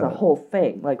that's a whole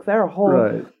thing. Like, there are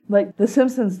whole, like, The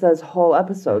Simpsons does whole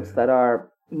episodes that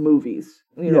are movies,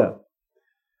 you know,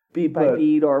 beat by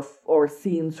beat or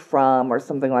scenes from or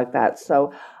something like that.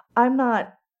 So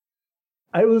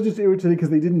I was just irritated because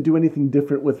they didn't do anything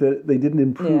different with it. They didn't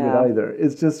improve it either.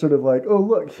 It's just sort of like, oh,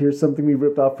 look, here's something we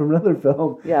ripped off from another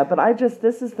film. Yeah, but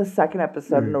this is the second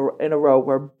episode in a row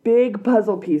where big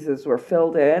puzzle pieces were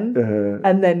filled in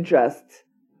and then just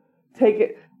take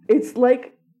it.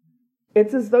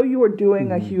 It's as though you were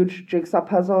doing a huge jigsaw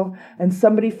puzzle and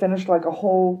somebody finished like a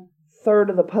whole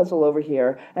third of the puzzle over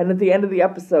here, and at the end of the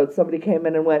episode somebody came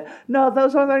in and went, no,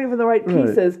 those aren't even the right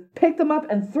pieces, picked them up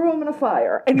and threw them in a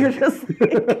fire, and you're just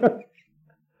like,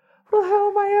 well,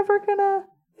 how am I ever gonna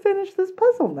finish this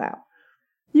puzzle now?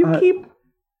 You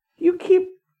keep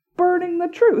burning the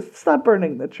truth. Stop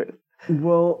burning the truth.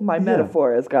 Well, my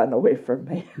metaphor has gotten away from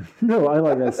me. No, I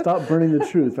like that. Stop burning the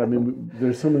truth.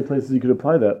 There's so many places you could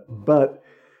apply that, but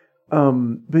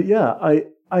yeah,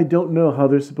 I don't know how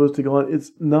they're supposed to go on.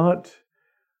 It's not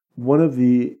one of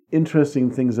the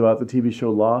interesting things about the TV show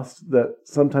Lost that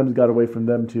sometimes got away from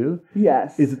them too.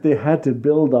 Yes. Is that they had to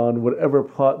build on whatever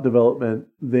plot development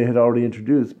they had already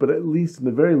introduced, but at least, in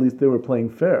the very least, they were playing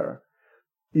fair.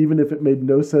 Even if it made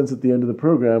no sense at the end of the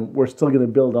program, we're still going to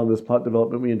build on this plot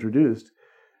development we introduced.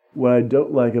 What I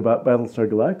don't like about Battlestar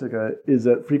Galactica is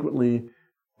that frequently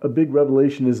a big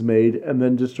revelation is made and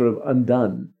then just sort of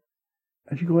undone.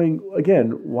 And you're going,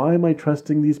 again, why am I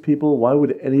trusting these people? Why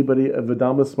would anybody, if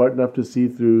Adama's smart enough to see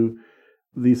through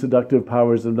the seductive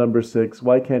powers of number 6,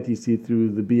 why can't he see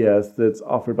through the BS that's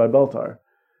offered by Baltar?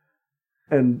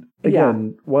 And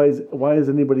again, why is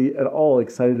anybody at all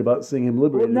excited about seeing him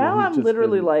liberated? Well, now I'm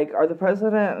literally like, are the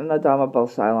president and Adama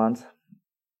both Cylons?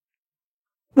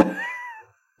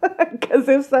 Because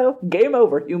if so, game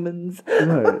over, humans.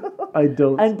 Right. I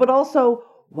don't. But also,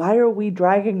 why are we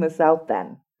dragging this out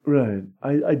then? Right.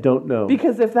 I don't know.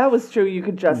 Because if that was true, you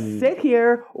could just sit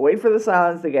here, wait for the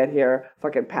Cylons to get here,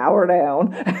 fucking power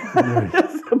down,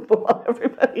 just blow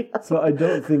everybody up. So I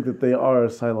don't think that they are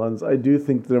Cylons. I do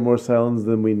think they're more Cylons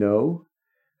than we know.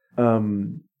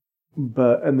 And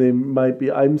they might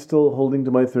be. I'm still holding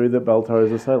to my theory that Baltar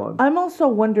is a Cylon. I'm also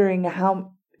wondering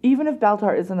how, even if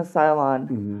Baltar isn't a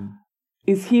Cylon,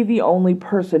 is he the only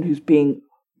person who's being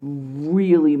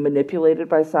really manipulated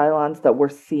by Cylons that we're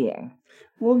seeing?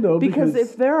 Well, no, because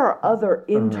if there are other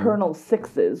internal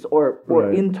sixes or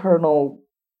internal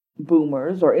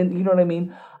boomers or you know what I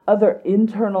mean, other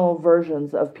internal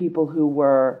versions of people who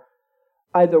were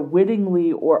either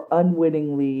wittingly or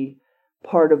unwittingly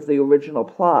part of the original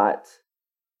plot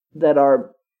that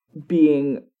are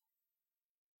being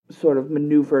sort of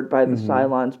maneuvered by the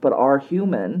Cylons but are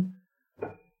human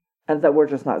and that we're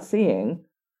just not seeing,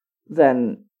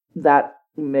 then that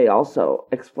may also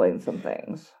explain some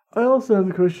things. I also have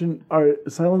the question, are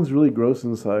Cylons really gross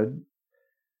inside?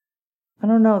 I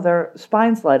don't know. Their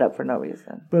spines light up for no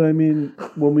reason. But I mean,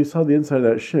 when we saw the inside of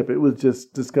that ship, it was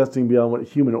just disgusting beyond what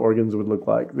human organs would look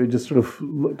like. They just sort of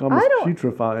looked almost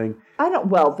putrefying.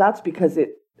 Well, that's because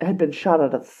it had been shot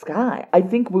out of the sky. I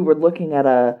think we were looking at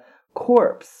a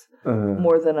corpse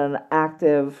more than an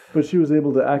active. But she was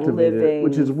able to activate it,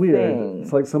 which is weird.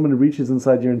 It's like someone reaches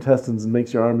inside your intestines and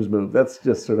makes your arms move. That's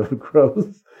just sort of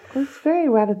gross. It's very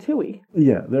Ratatouille.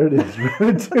 Yeah, there it is.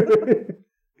 Ratatouille.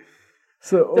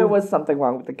 So there was something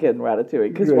wrong with the kid in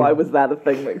Ratatouille, because why was that a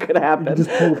thing that could happen? You just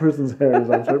pull a person's hair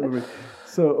as I'm short movie.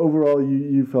 So overall,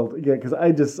 you felt because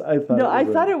I thought. No, I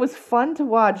thought it was fun to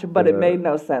watch, but it made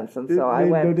no sense, and so I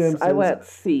went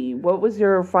C. What was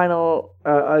your final?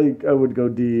 I would go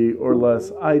D or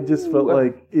less. I just felt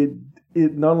like it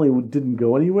not only didn't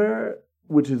go anywhere,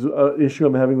 which is an issue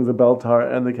I'm having with the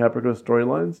Baltar and the Caprica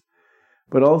storylines,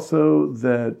 but also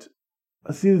that.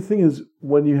 See, the thing is,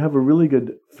 when you have a really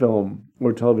good film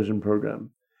or television program,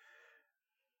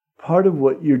 part of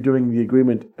what you're doing the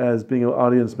agreement as being an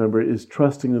audience member is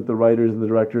trusting that the writers and the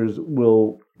directors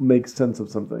will make sense of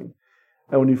something.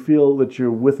 And when you feel that you're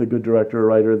with a good director or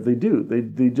writer, they do.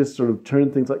 They just sort of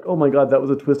turn things like, oh my God, that was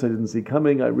a twist I didn't see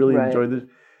coming. I really enjoyed this.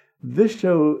 This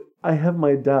show, I have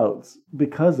my doubts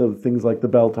because of things like the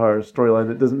Baltar storyline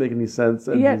that doesn't make any sense.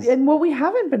 And and what we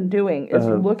haven't been doing is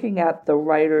looking at the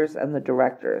writers and the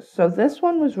directors. So this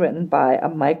one was written by a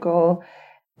Michael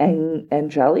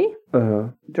Angeli,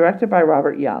 directed by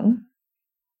Robert Young.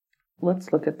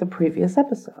 Let's look at the previous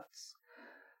episodes.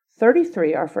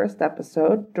 33, our first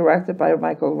episode, directed by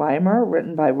Michael Reimer,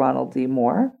 written by Ronald D.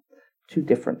 Moore. Two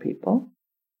different people.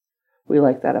 We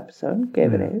liked that episode,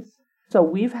 gave it A's. So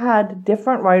we've had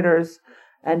different writers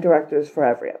and directors for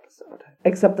every episode,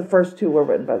 except the first two were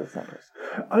written by the same person.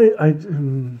 I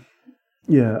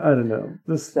don't know.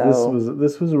 This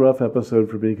was a rough episode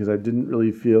for me because I didn't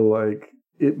really feel like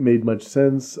it made much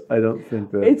sense. I don't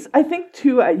think that I think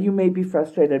too. You may be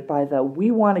frustrated by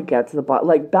we want to get to the bottom.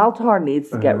 Like Baltar needs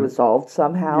to get resolved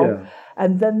somehow,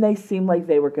 and then they seem like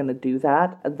they were going to do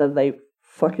that, and then they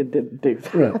fucking didn't do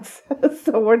that. Right.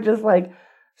 So we're just like.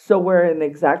 So we're in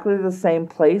exactly the same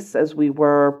place as we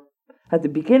were at the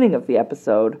beginning of the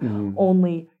episode,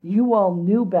 only you all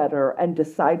knew better and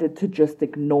decided to just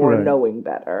ignore knowing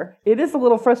better. It is a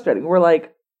little frustrating. We're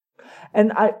like,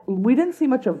 we didn't see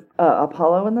much of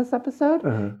Apollo in this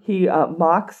episode. He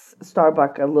mocks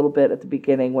Starbuck a little bit at the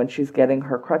beginning when she's getting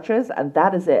her crutches, and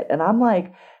that is it. And I'm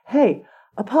like, hey,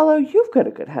 Apollo, you've got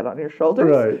a good head on your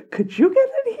shoulders. Right. Could you get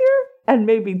in here? And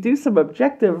maybe do some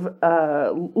objective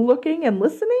looking and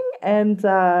listening and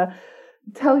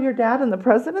tell your dad and the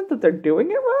president that they're doing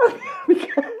it wrong?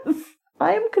 Because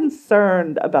I am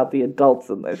concerned about the adults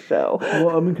in this show.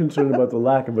 Well, I'm concerned about the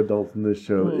lack of adults in this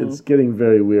show. It's getting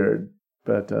very weird.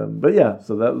 But yeah,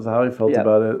 so that was how I felt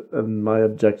about it and my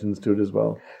objections to it as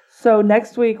well. So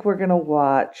next week we're going to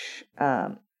watch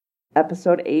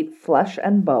episode 8, Flesh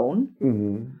and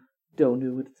Bone. Don't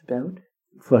know what it's about.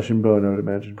 Flesh and Bone, I would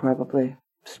imagine. Probably.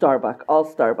 Starbuck. All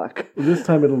Starbuck. This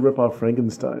time it'll rip off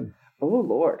Frankenstein. Oh,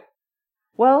 Lord.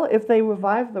 Well, if they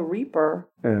revive the Reaper,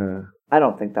 I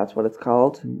don't think that's what it's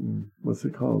called. What's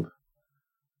it called?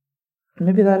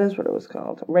 Maybe that is what it was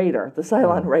called. Raider. The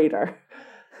Cylon Raider.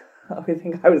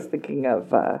 I was thinking of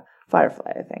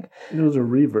Firefly, I think. Those are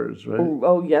Reavers, right?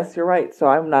 Oh, yes, you're right. So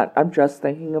I'm just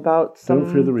thinking about some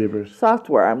Don't fear the Reavers.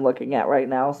 Software I'm looking at right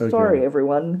now. Okay. Sorry,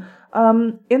 everyone.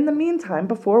 In the meantime,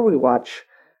 before we watch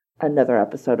another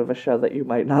episode of a show that you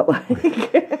might not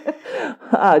like,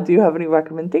 do you have any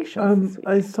recommendations?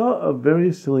 I saw a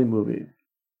very silly movie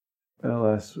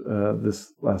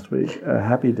this last week.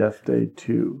 Happy Death Day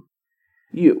to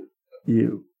you.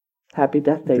 Happy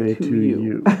Death Day to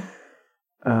you.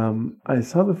 I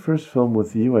saw the first film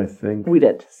with you, I think. We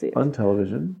did see it. On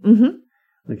television. Mm-hmm.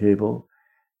 The cable.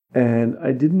 And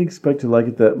I didn't expect to like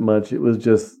it that much. It was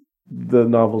just the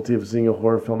novelty of seeing a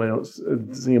horror film.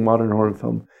 Seeing a modern horror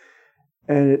film.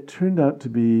 And it turned out to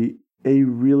be a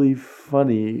really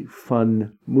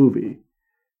fun movie.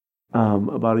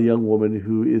 About a young woman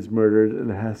who is murdered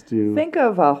and has to... Think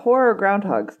of a horror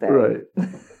Groundhog's Day. Right.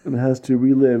 And has to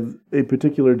relive a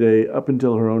particular day up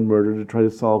until her own murder to try to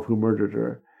solve who murdered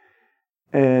her.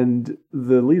 And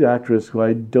the lead actress, who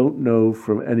I don't know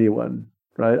from anyone,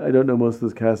 right? I don't know most of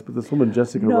this cast, but this woman,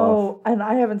 Jessica Roth. No, and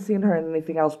I haven't seen her in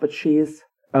anything else, but she's...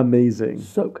 amazing.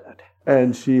 So good.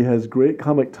 And she has great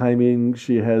comic timing.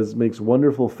 She makes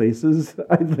wonderful faces,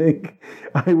 I think.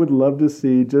 I would love to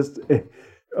see just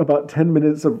about 10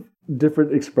 minutes of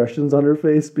different expressions on her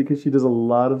face because she does a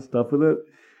lot of stuff with it.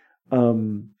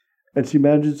 And she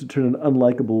manages to turn an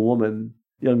unlikable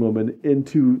young woman,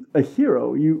 into a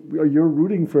hero. You're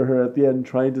rooting for her at the end,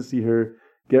 trying to see her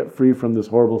get free from this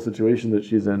horrible situation that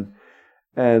she's in.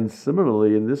 And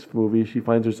similarly, in this movie, she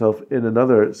finds herself in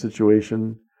another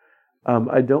situation.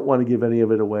 I don't want to give any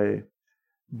of it away,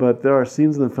 but there are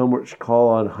scenes in the film which call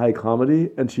on high comedy,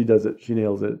 and she does it. She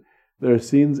nails it. There are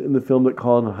scenes in the film that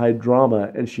call on high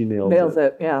drama, and she nails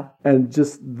it. Yeah. And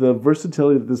just the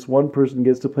versatility that this one person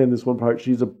gets to play in this one part.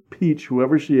 She's a peach,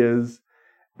 whoever she is,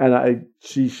 and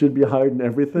she should be hired in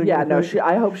everything. Yeah,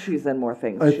 I hope she's in more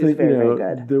things. She's very, very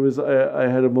good. There was I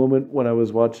had a moment when I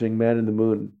was watching Man in the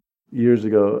Moon years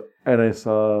ago, and I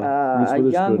saw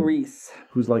a young Reese,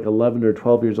 who's like 11 or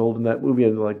 12 years old in that movie,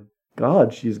 and like,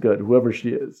 God, she's good, whoever she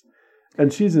is.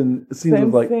 And she's in scenes Same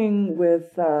of like... thing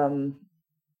with...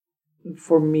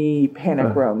 for me,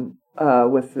 Panic Room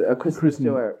with Kristen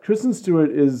Stewart. Kristen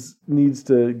Stewart needs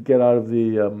to get out of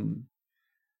the...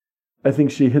 I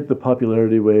think she hit the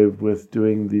popularity wave with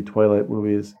doing the Twilight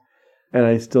movies, and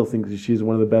I still think that she's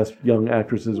one of the best young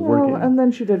actresses working. And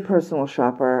then she did Personal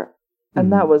Shopper,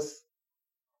 and that was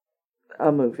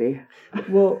a movie.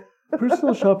 Well,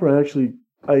 Personal Shopper, actually,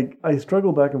 I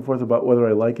struggle back and forth about whether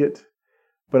I like it,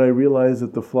 but I realize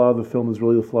that the flaw of the film is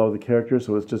really the flaw of the character,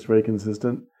 so it's just very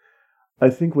consistent. I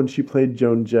think when she played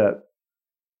Joan Jett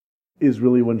is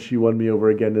really when she won me over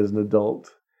again as an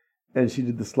adult. And she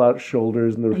did the slouched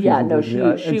shoulders and the...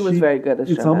 she was very good as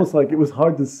It's almost like it was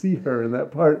hard to see her in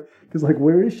that part. Because, like,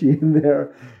 where is she in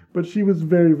there? But she was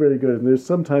very, very good. And there's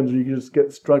sometimes where you can just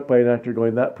get struck by an actor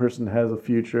going, that person has a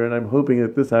future. And I'm hoping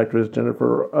that this actress,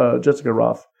 Jessica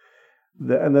Roth,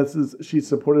 she's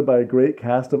supported by a great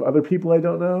cast of other people I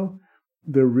don't know.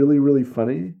 They're really, really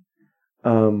funny.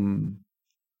 So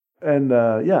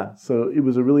it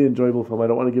was a really enjoyable film. I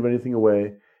don't want to give anything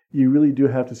away. You really do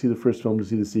have to see the first film to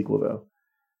see the sequel, though,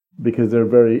 because they're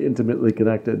very intimately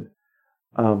connected.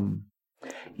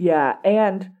 Yeah,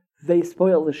 and they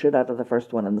spoil the shit out of the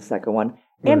first one and the second one,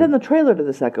 and in the trailer to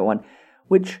the second one,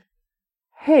 which,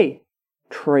 hey,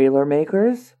 trailer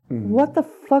makers, what the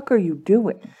fuck are you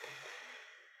doing?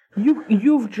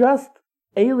 You've just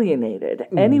alienated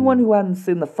anyone who hadn't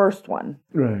seen the first one.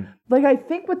 Right. Like, I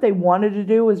think what they wanted to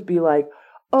do was be like,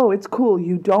 oh, it's cool.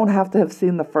 You don't have to have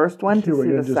seen the first one to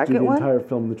see the second one. The entire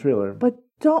film, the trailer. But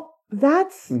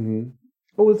that's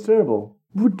Oh, it's terrible.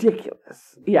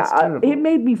 Ridiculous. Yeah, it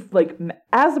made me, like,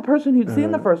 as a person who'd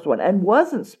seen the first one and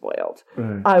wasn't spoiled,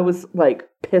 I was, like,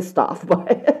 pissed off by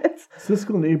it.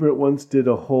 Siskel and Ebert once did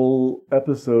a whole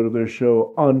episode of their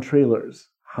show on trailers,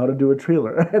 how to do a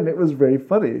trailer, and it was very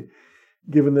funny,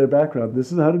 given their background.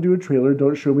 This is how to do a trailer.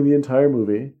 Don't show me the entire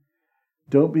movie.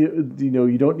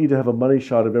 You don't need to have a money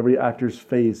shot of every actor's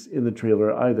face in the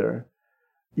trailer either.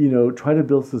 Try to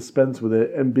build suspense with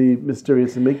it and be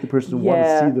mysterious and make the person want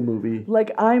to see the movie.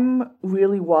 Like, I'm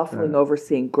really waffling over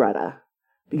seeing Greta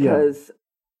because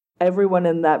everyone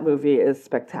in that movie is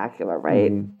spectacular, right?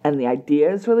 And the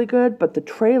idea is really good, but the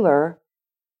trailer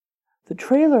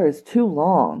is too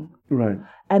long. Right.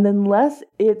 And unless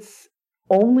it's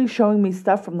only showing me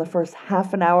stuff from the first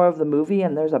half an hour of the movie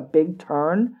and there's a big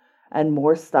turn and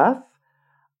more stuff,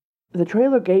 the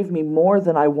trailer gave me more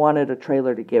than I wanted a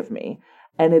trailer to give me.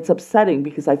 And it's upsetting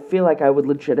because I feel like I would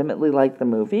legitimately like the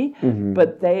movie,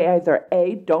 but they either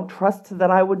A, don't trust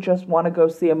that I would just want to go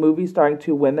see a movie starring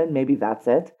two women, maybe that's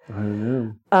it. I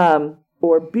don't know.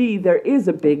 Or B, there is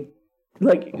a big,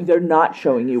 like, they're not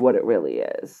showing you what it really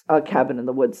is. A Cabin in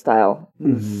the Woods style.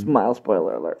 Mild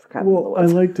spoiler alert for Cabin in the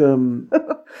Woods.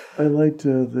 I liked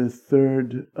the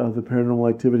third of the Paranormal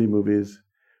Activity movies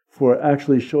for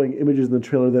actually showing images in the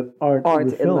trailer that aren't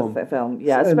in the film.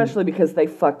 Yeah, especially because they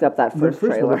fucked up that first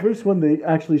trailer. The first one, they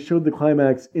actually showed the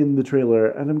climax in the trailer,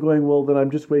 and I'm going, well, then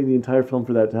I'm just waiting the entire film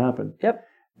for that to happen. Yep.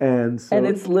 And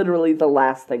it's literally the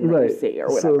last thing that you see, or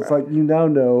whatever. So it's like you now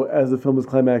know as the film is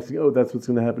climaxing, oh, that's what's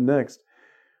going to happen next.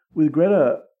 With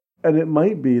Greta, and it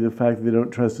might be the fact that they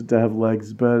don't trust it to have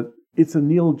legs, but it's a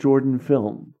Neil Jordan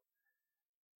film.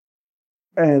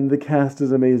 And the cast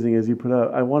is amazing, as you put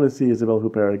out. I want to see Isabelle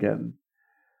Huppert again.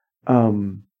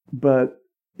 But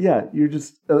yeah, you're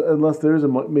just, unless there is a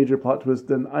major plot twist,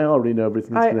 then I already know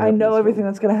everything that's going to happen. I know everything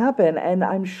that's going to happen, and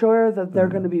I'm sure that they're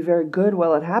going to be very good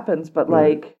while it happens, but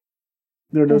like...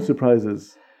 There are no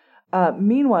surprises.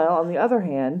 Meanwhile, on the other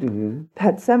hand,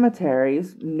 Pet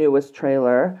Sematari's newest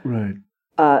trailer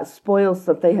spoils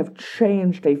that they have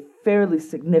changed a fairly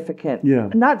significant,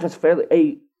 not just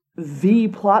fairly, the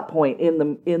plot point in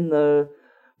the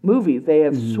movie. They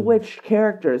have switched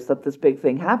characters that this big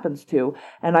thing happens to,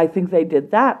 and I think they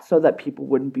did that so that people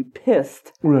wouldn't be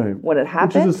pissed when it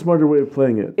happened. Which is a smarter way of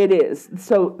playing it. It is.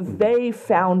 So they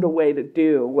found a way to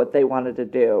do what they wanted to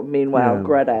do. Meanwhile,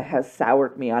 Greta has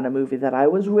soured me on a movie that I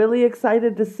was really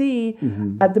excited to see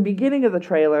at the beginning of the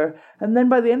trailer, and then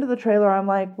by the end of the trailer, I'm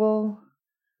like, well,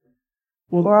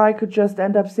 or I could just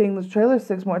end up seeing this trailer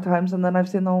 6 more times, and then I've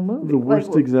seen the whole movie. The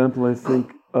worst example, I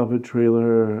think, of a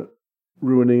trailer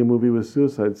ruining a movie was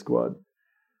Suicide Squad,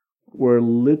 where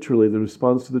literally the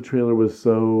response to the trailer was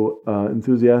so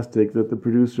enthusiastic that the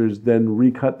producers then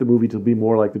recut the movie to be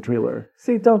more like the trailer.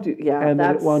 See, don't do... Yeah, and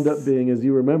then it wound up being, as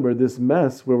you remember, this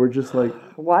mess where we're just like...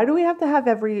 Why do we have to have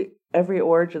every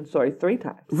origin story 3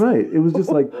 times? Right. It was just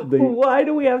like... Why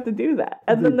do we have to do that?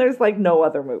 And then there's like no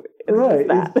other movie.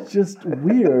 It's just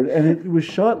weird. And it was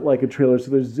shot like a trailer,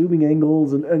 so there's zooming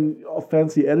angles and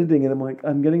fancy editing, and I'm like,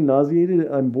 I'm getting nauseated,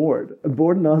 I'm bored. I'm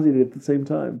bored and nauseated at the same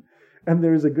time. And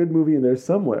there's a good movie in there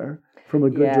somewhere from a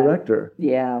good director.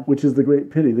 Yeah. Which is the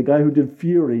great pity. The guy who did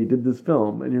Fury did this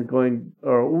film, and you're going,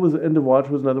 or what was it? End of Watch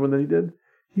was another one that he did?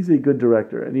 He's a good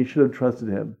director, and you should have trusted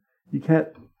him. You can't,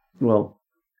 well...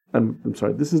 I'm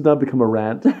sorry, this has now become a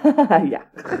rant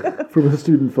from a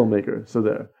student filmmaker. So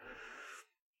there.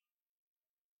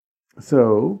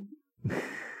 So,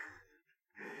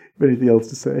 anything else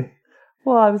to say?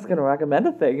 Well, I was going to recommend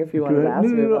a thing if you wanted to ask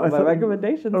me about my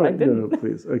recommendations. Right, I didn't. No,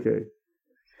 please. Okay.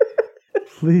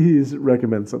 Please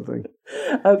recommend something.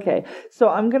 Okay. So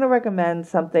I'm going to recommend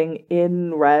something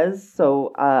in res.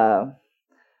 So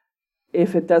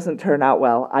if it doesn't turn out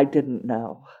well, I didn't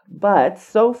know. But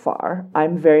so far,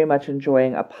 I'm very much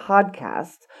enjoying a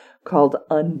podcast called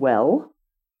Unwell.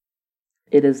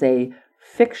 It is a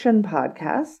fiction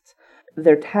podcast.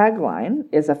 Their tagline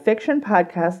is a fiction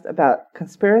podcast about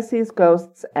conspiracies,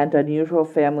 ghosts, and unusual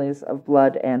families of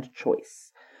blood and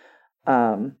choice.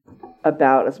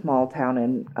 About a small town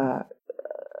in,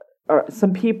 or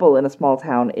some people in a small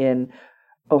town in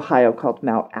Ohio called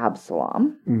Mount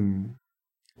Absalom.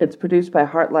 It's produced by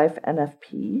Heartlife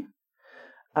NFP.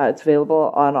 It's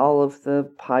available on all of the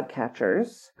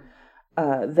podcatchers.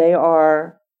 They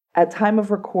are, at time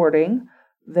of recording,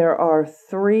 there are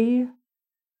 3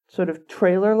 sort of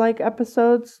trailer-like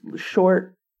episodes,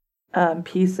 short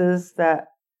pieces that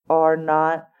are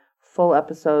not full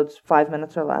episodes, 5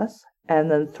 minutes or less, and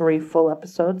then 3 full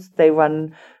episodes. They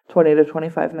run 20 to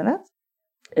 25 minutes.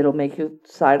 It'll make you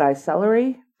side-eye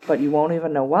celery, but you won't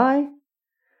even know why.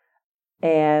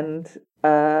 And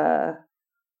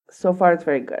so far it's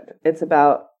very good. It's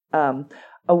about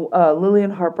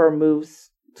Lillian Harper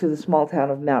moves to the small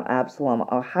town of Mount Absalom,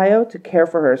 Ohio, to care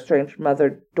for her estranged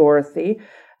mother, Dorothy,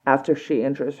 after she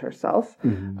injures herself.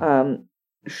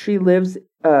 She lives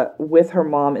with her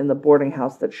mom in the boarding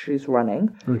house that she's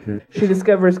running. Okay. She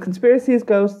discovers conspiracies,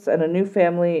 ghosts, and a new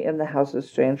family in the house's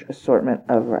strange assortment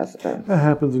of residents. That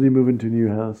happens when you move into a new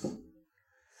house.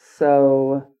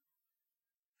 So,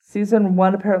 season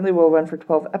 1 apparently will run for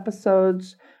 12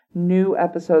 episodes. New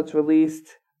episodes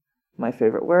released, my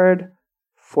favorite word,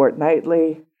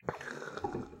 fortnightly.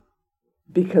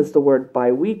 Because the word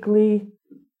bi-weekly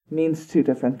means 2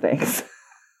 different things.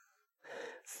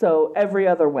 So every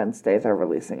other Wednesday they're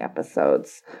releasing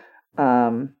episodes.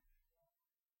 And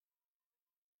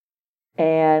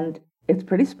it's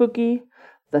pretty spooky.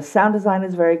 The sound design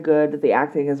is very good. The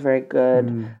acting is very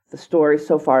good. The story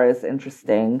so far is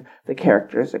interesting. The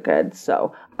characters are good.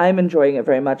 So I'm enjoying it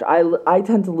very much. I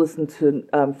tend to listen to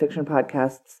fiction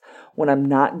podcasts when I'm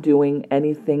not doing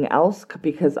anything else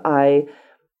because I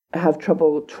have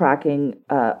trouble tracking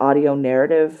audio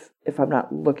narrative if I'm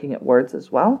not looking at words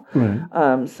as well.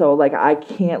 Right. So like I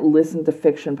can't listen to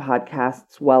fiction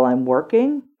podcasts while I'm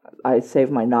working. I save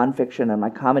my nonfiction and my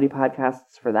comedy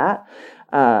podcasts for that.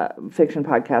 fiction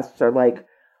podcasts are like,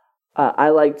 I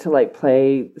like to like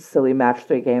play silly match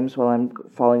 3 games while I'm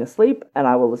falling asleep, and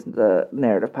I will listen to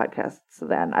narrative podcasts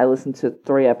then. I listened to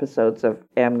 3 episodes of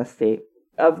the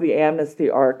Amnesty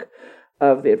arc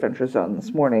of the Adventure Zone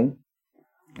this morning,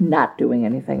 not doing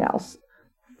anything else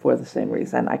for the same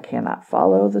reason. I cannot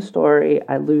follow the story.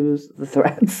 I lose the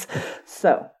threads.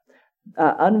 So,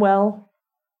 Unwell,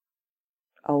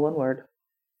 all one word.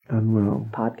 Unwell.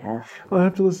 Podcast. Well,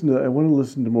 I want to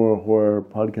listen to more horror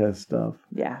podcast stuff.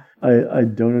 Yeah. I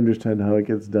don't understand how it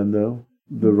gets done, though.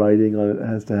 The writing on it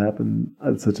has to happen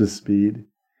at such a speed.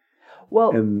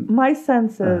 Well, my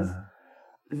sense is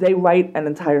they write an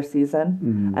entire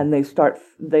season and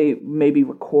they maybe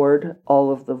record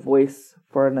all of the voice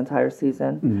for an entire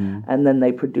season and then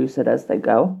they produce it as they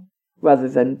go rather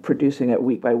than producing it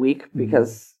week by week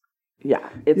because,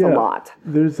 it's a lot.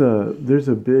 There's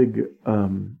a big,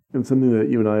 and something that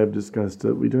you and I have discussed,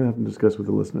 we don't have to discuss with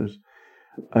the listeners.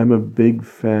 I'm a big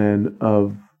fan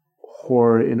of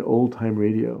horror in old-time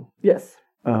radio. Yes.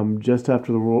 Just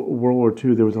after the World War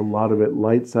II, there was a lot of it.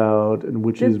 Lights Out and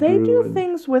Witches Brew. Did they do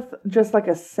things with just like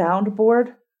a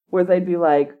soundboard where they'd be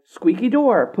like, squeaky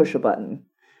door, push a button?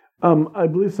 I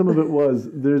believe some of it was.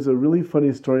 There's a really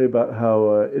funny story about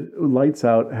how Lights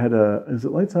Out had is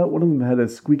it Lights Out? One of them had a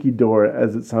squeaky door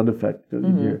as its sound effect. You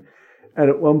hear. And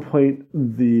at one point,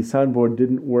 the soundboard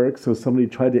didn't work, so somebody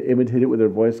tried to imitate it with their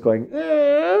voice going, like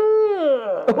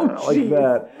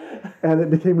that. And it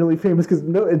became really famous because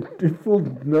it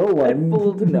fooled no one. It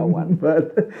fooled no one.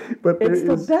 but it's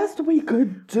the best we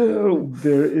could do.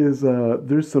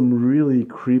 There's some really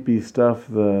creepy stuff.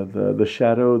 The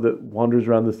shadow that wanders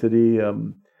around the city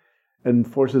and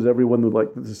forces everyone that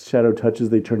like the shadow touches,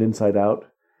 they turn inside out.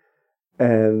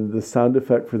 And the sound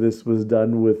effect for this was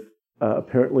done with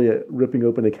apparently ripping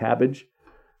open a cabbage.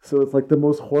 So it's like the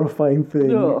most horrifying thing.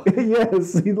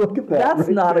 Yes, look at that. That's right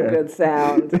not there. A good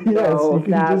sound.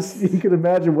 Yes, you can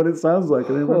imagine what it sounds like.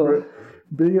 And I remember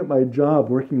being at my job,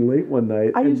 working late one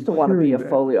night. I used to want to be a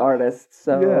Foley artist.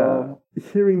 So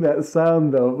hearing that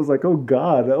sound though, it was like, oh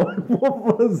God,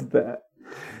 what was that?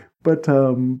 But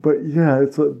yeah,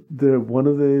 it's one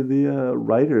of the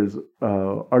writers,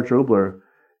 Arch Obler,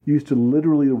 used to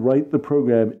literally write the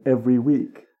program every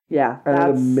week. Yeah, and it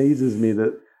amazes me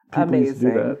that people used to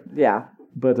do that. Yeah.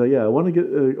 But I want to get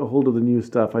a hold of the new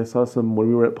stuff. I saw some when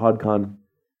we were at PodCon.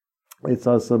 I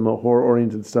saw some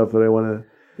horror-oriented stuff that I want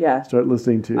to start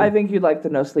listening to. I think you'd like the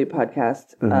No Sleep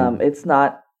podcast. It's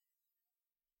not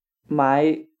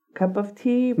my cup of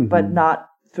tea, but not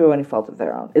through any fault of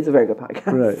their own. It's a very good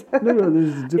podcast. Right. No,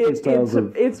 there's different styles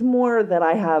of... It's more that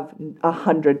I have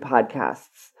 100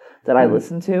 podcasts that I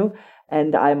listen to.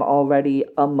 And I'm already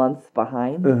a month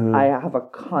behind. I have a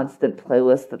constant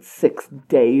playlist that's 6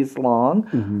 days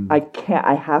long. I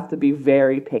have to be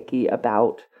very picky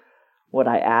about what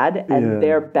I add, and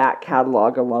their back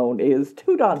catalog alone is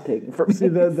too daunting for me. See,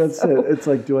 that's it. It's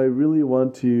like, do I really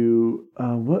want to...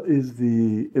 what is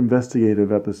the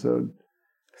investigative episode?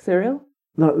 Serial?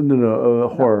 No,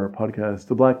 horror podcast,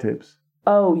 the Black Tapes.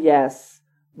 Oh, yes.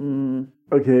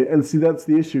 Okay, and see, that's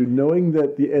the issue. Knowing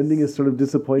that the ending is sort of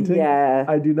disappointing,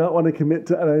 I do not want to commit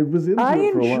to, and I was into it for a while. I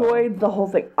enjoyed the whole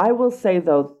thing. I will say,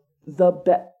 though,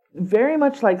 very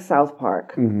much like South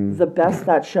Park, the best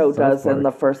that show does in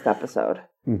the first episode.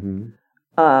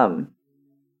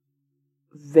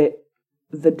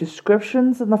 The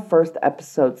descriptions in the first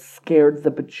episode scared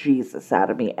the bejesus out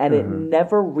of me, and it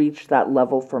never reached that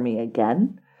level for me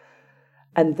again.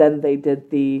 And then they did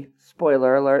the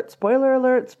spoiler alert for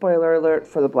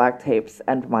the Black Tapes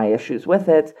and my issues with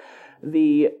it.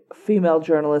 The female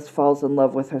journalist falls in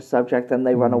love with her subject and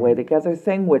they run away together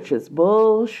thing, which is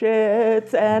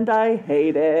bullshit, and I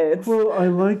hate it. Well, I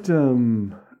liked,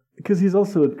 because he's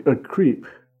also a creep.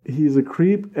 He's a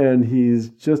creep and he's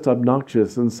just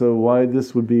obnoxious, and so why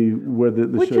this would be where the show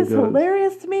goes. Which is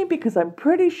hilarious to me because I'm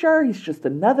pretty sure he's just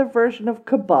another version of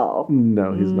Cabal.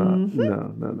 No, he's not.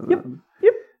 No. Yep.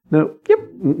 No. Yep.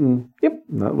 Yep.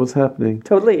 Not what's happening.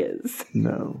 Totally is.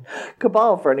 No.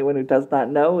 Cabal, for anyone who does not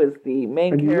know, is the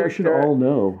main character. You should all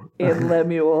know. In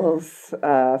Lemuel's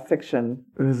fiction.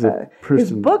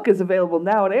 His book is available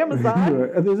now at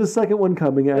Amazon. And there's a second one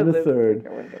coming and a third.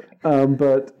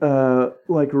 But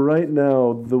like right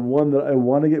now, the one that I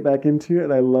want to get back into,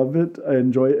 and I love it, I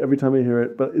enjoy it every time I hear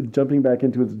it, but jumping back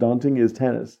into it's daunting, is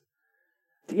Tanis.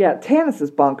 Yeah, Tanis is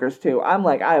bonkers too. I'm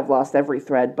like, I have lost every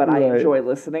thread, but I enjoy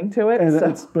listening to it. And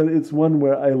it's one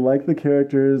where I like the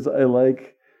characters. I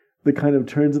like the kind of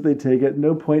turns that they take. At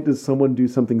no point does someone do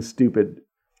something stupid.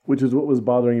 which is what was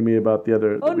bothering me about the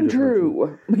other.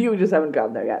 Untrue. You just haven't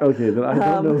gotten there yet. Okay, then I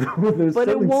don't know. There's but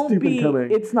something it won't stupid be.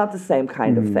 coming. It's not the same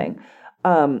kind of thing.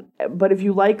 But if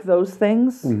you like those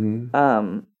things,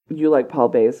 you like Paul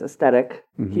Bay's aesthetic.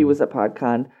 He was at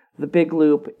PodCon. The Big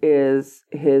Loop is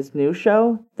his new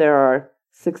show. There are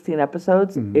 16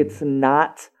 episodes. It's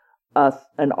not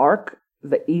an arc.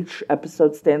 That each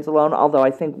episode stands alone. Although I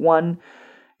think one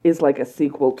is like a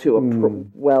sequel to a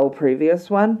previous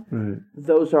one. Right.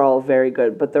 Those are all very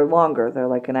good, but they're longer. They're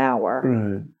like an hour.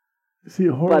 Right. See,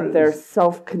 horror. But they're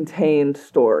self-contained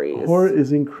stories. Horror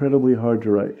is incredibly hard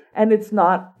to write, and it's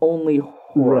not only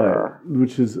horror, right?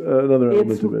 Which is another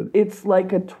element of it. It's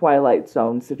like a Twilight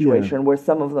Zone situation where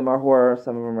some of them are horror,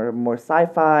 some of them are more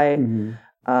sci-fi,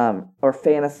 or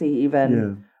fantasy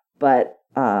even.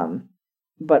 Yeah.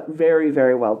 But very,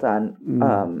 very well done,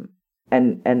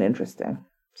 and interesting.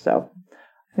 So,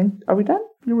 I think, are we done?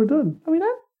 Yeah, we're done. Are we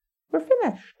done? We're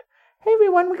finished. Hey,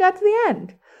 everyone, we got to the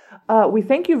end. We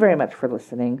thank you very much for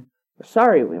listening. We're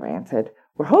sorry we ranted.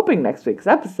 We're hoping next week's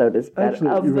episode is better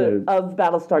of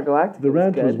Battlestar Galactica. The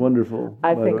rant was wonderful.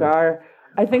 I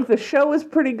think the show was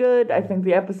pretty good. I think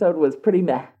the episode was pretty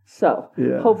meh. So,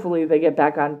 hopefully they get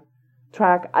back on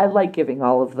track. I like giving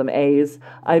all of them A's.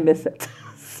 I miss it.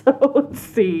 So, let's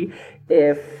see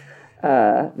if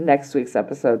next week's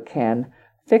episode can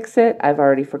fix it. I've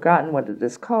already forgotten what it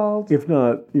is called. If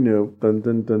not, dun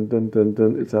dun dun dun dun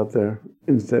dun. It's out there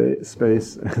in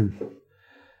space, and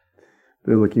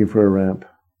they're looking for a ramp.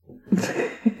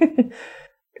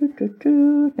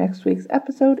 Next week's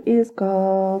episode is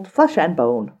called Flesh and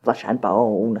Bone. Flesh and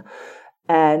Bone,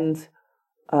 and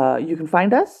you can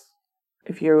find us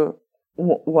if you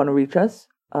want to reach us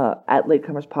at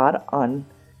LatecomersPod on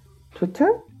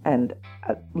Twitter. And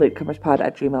at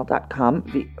latecomerspod@gmail.com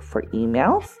for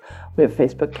emails. We have a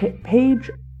Facebook page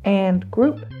and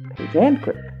group.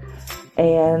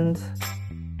 And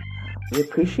we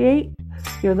appreciate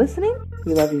your listening.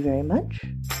 We love you very much.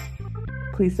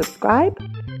 Please subscribe.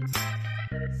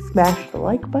 Smash the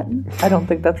like button. I don't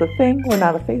think that's a thing. We're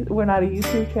not a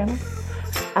YouTube channel.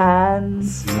 And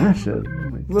smash it.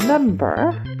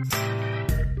 Remember,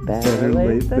 better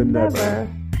late than never.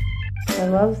 I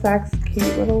love Zach's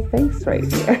cute little face right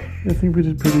here. I think we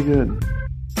did pretty good.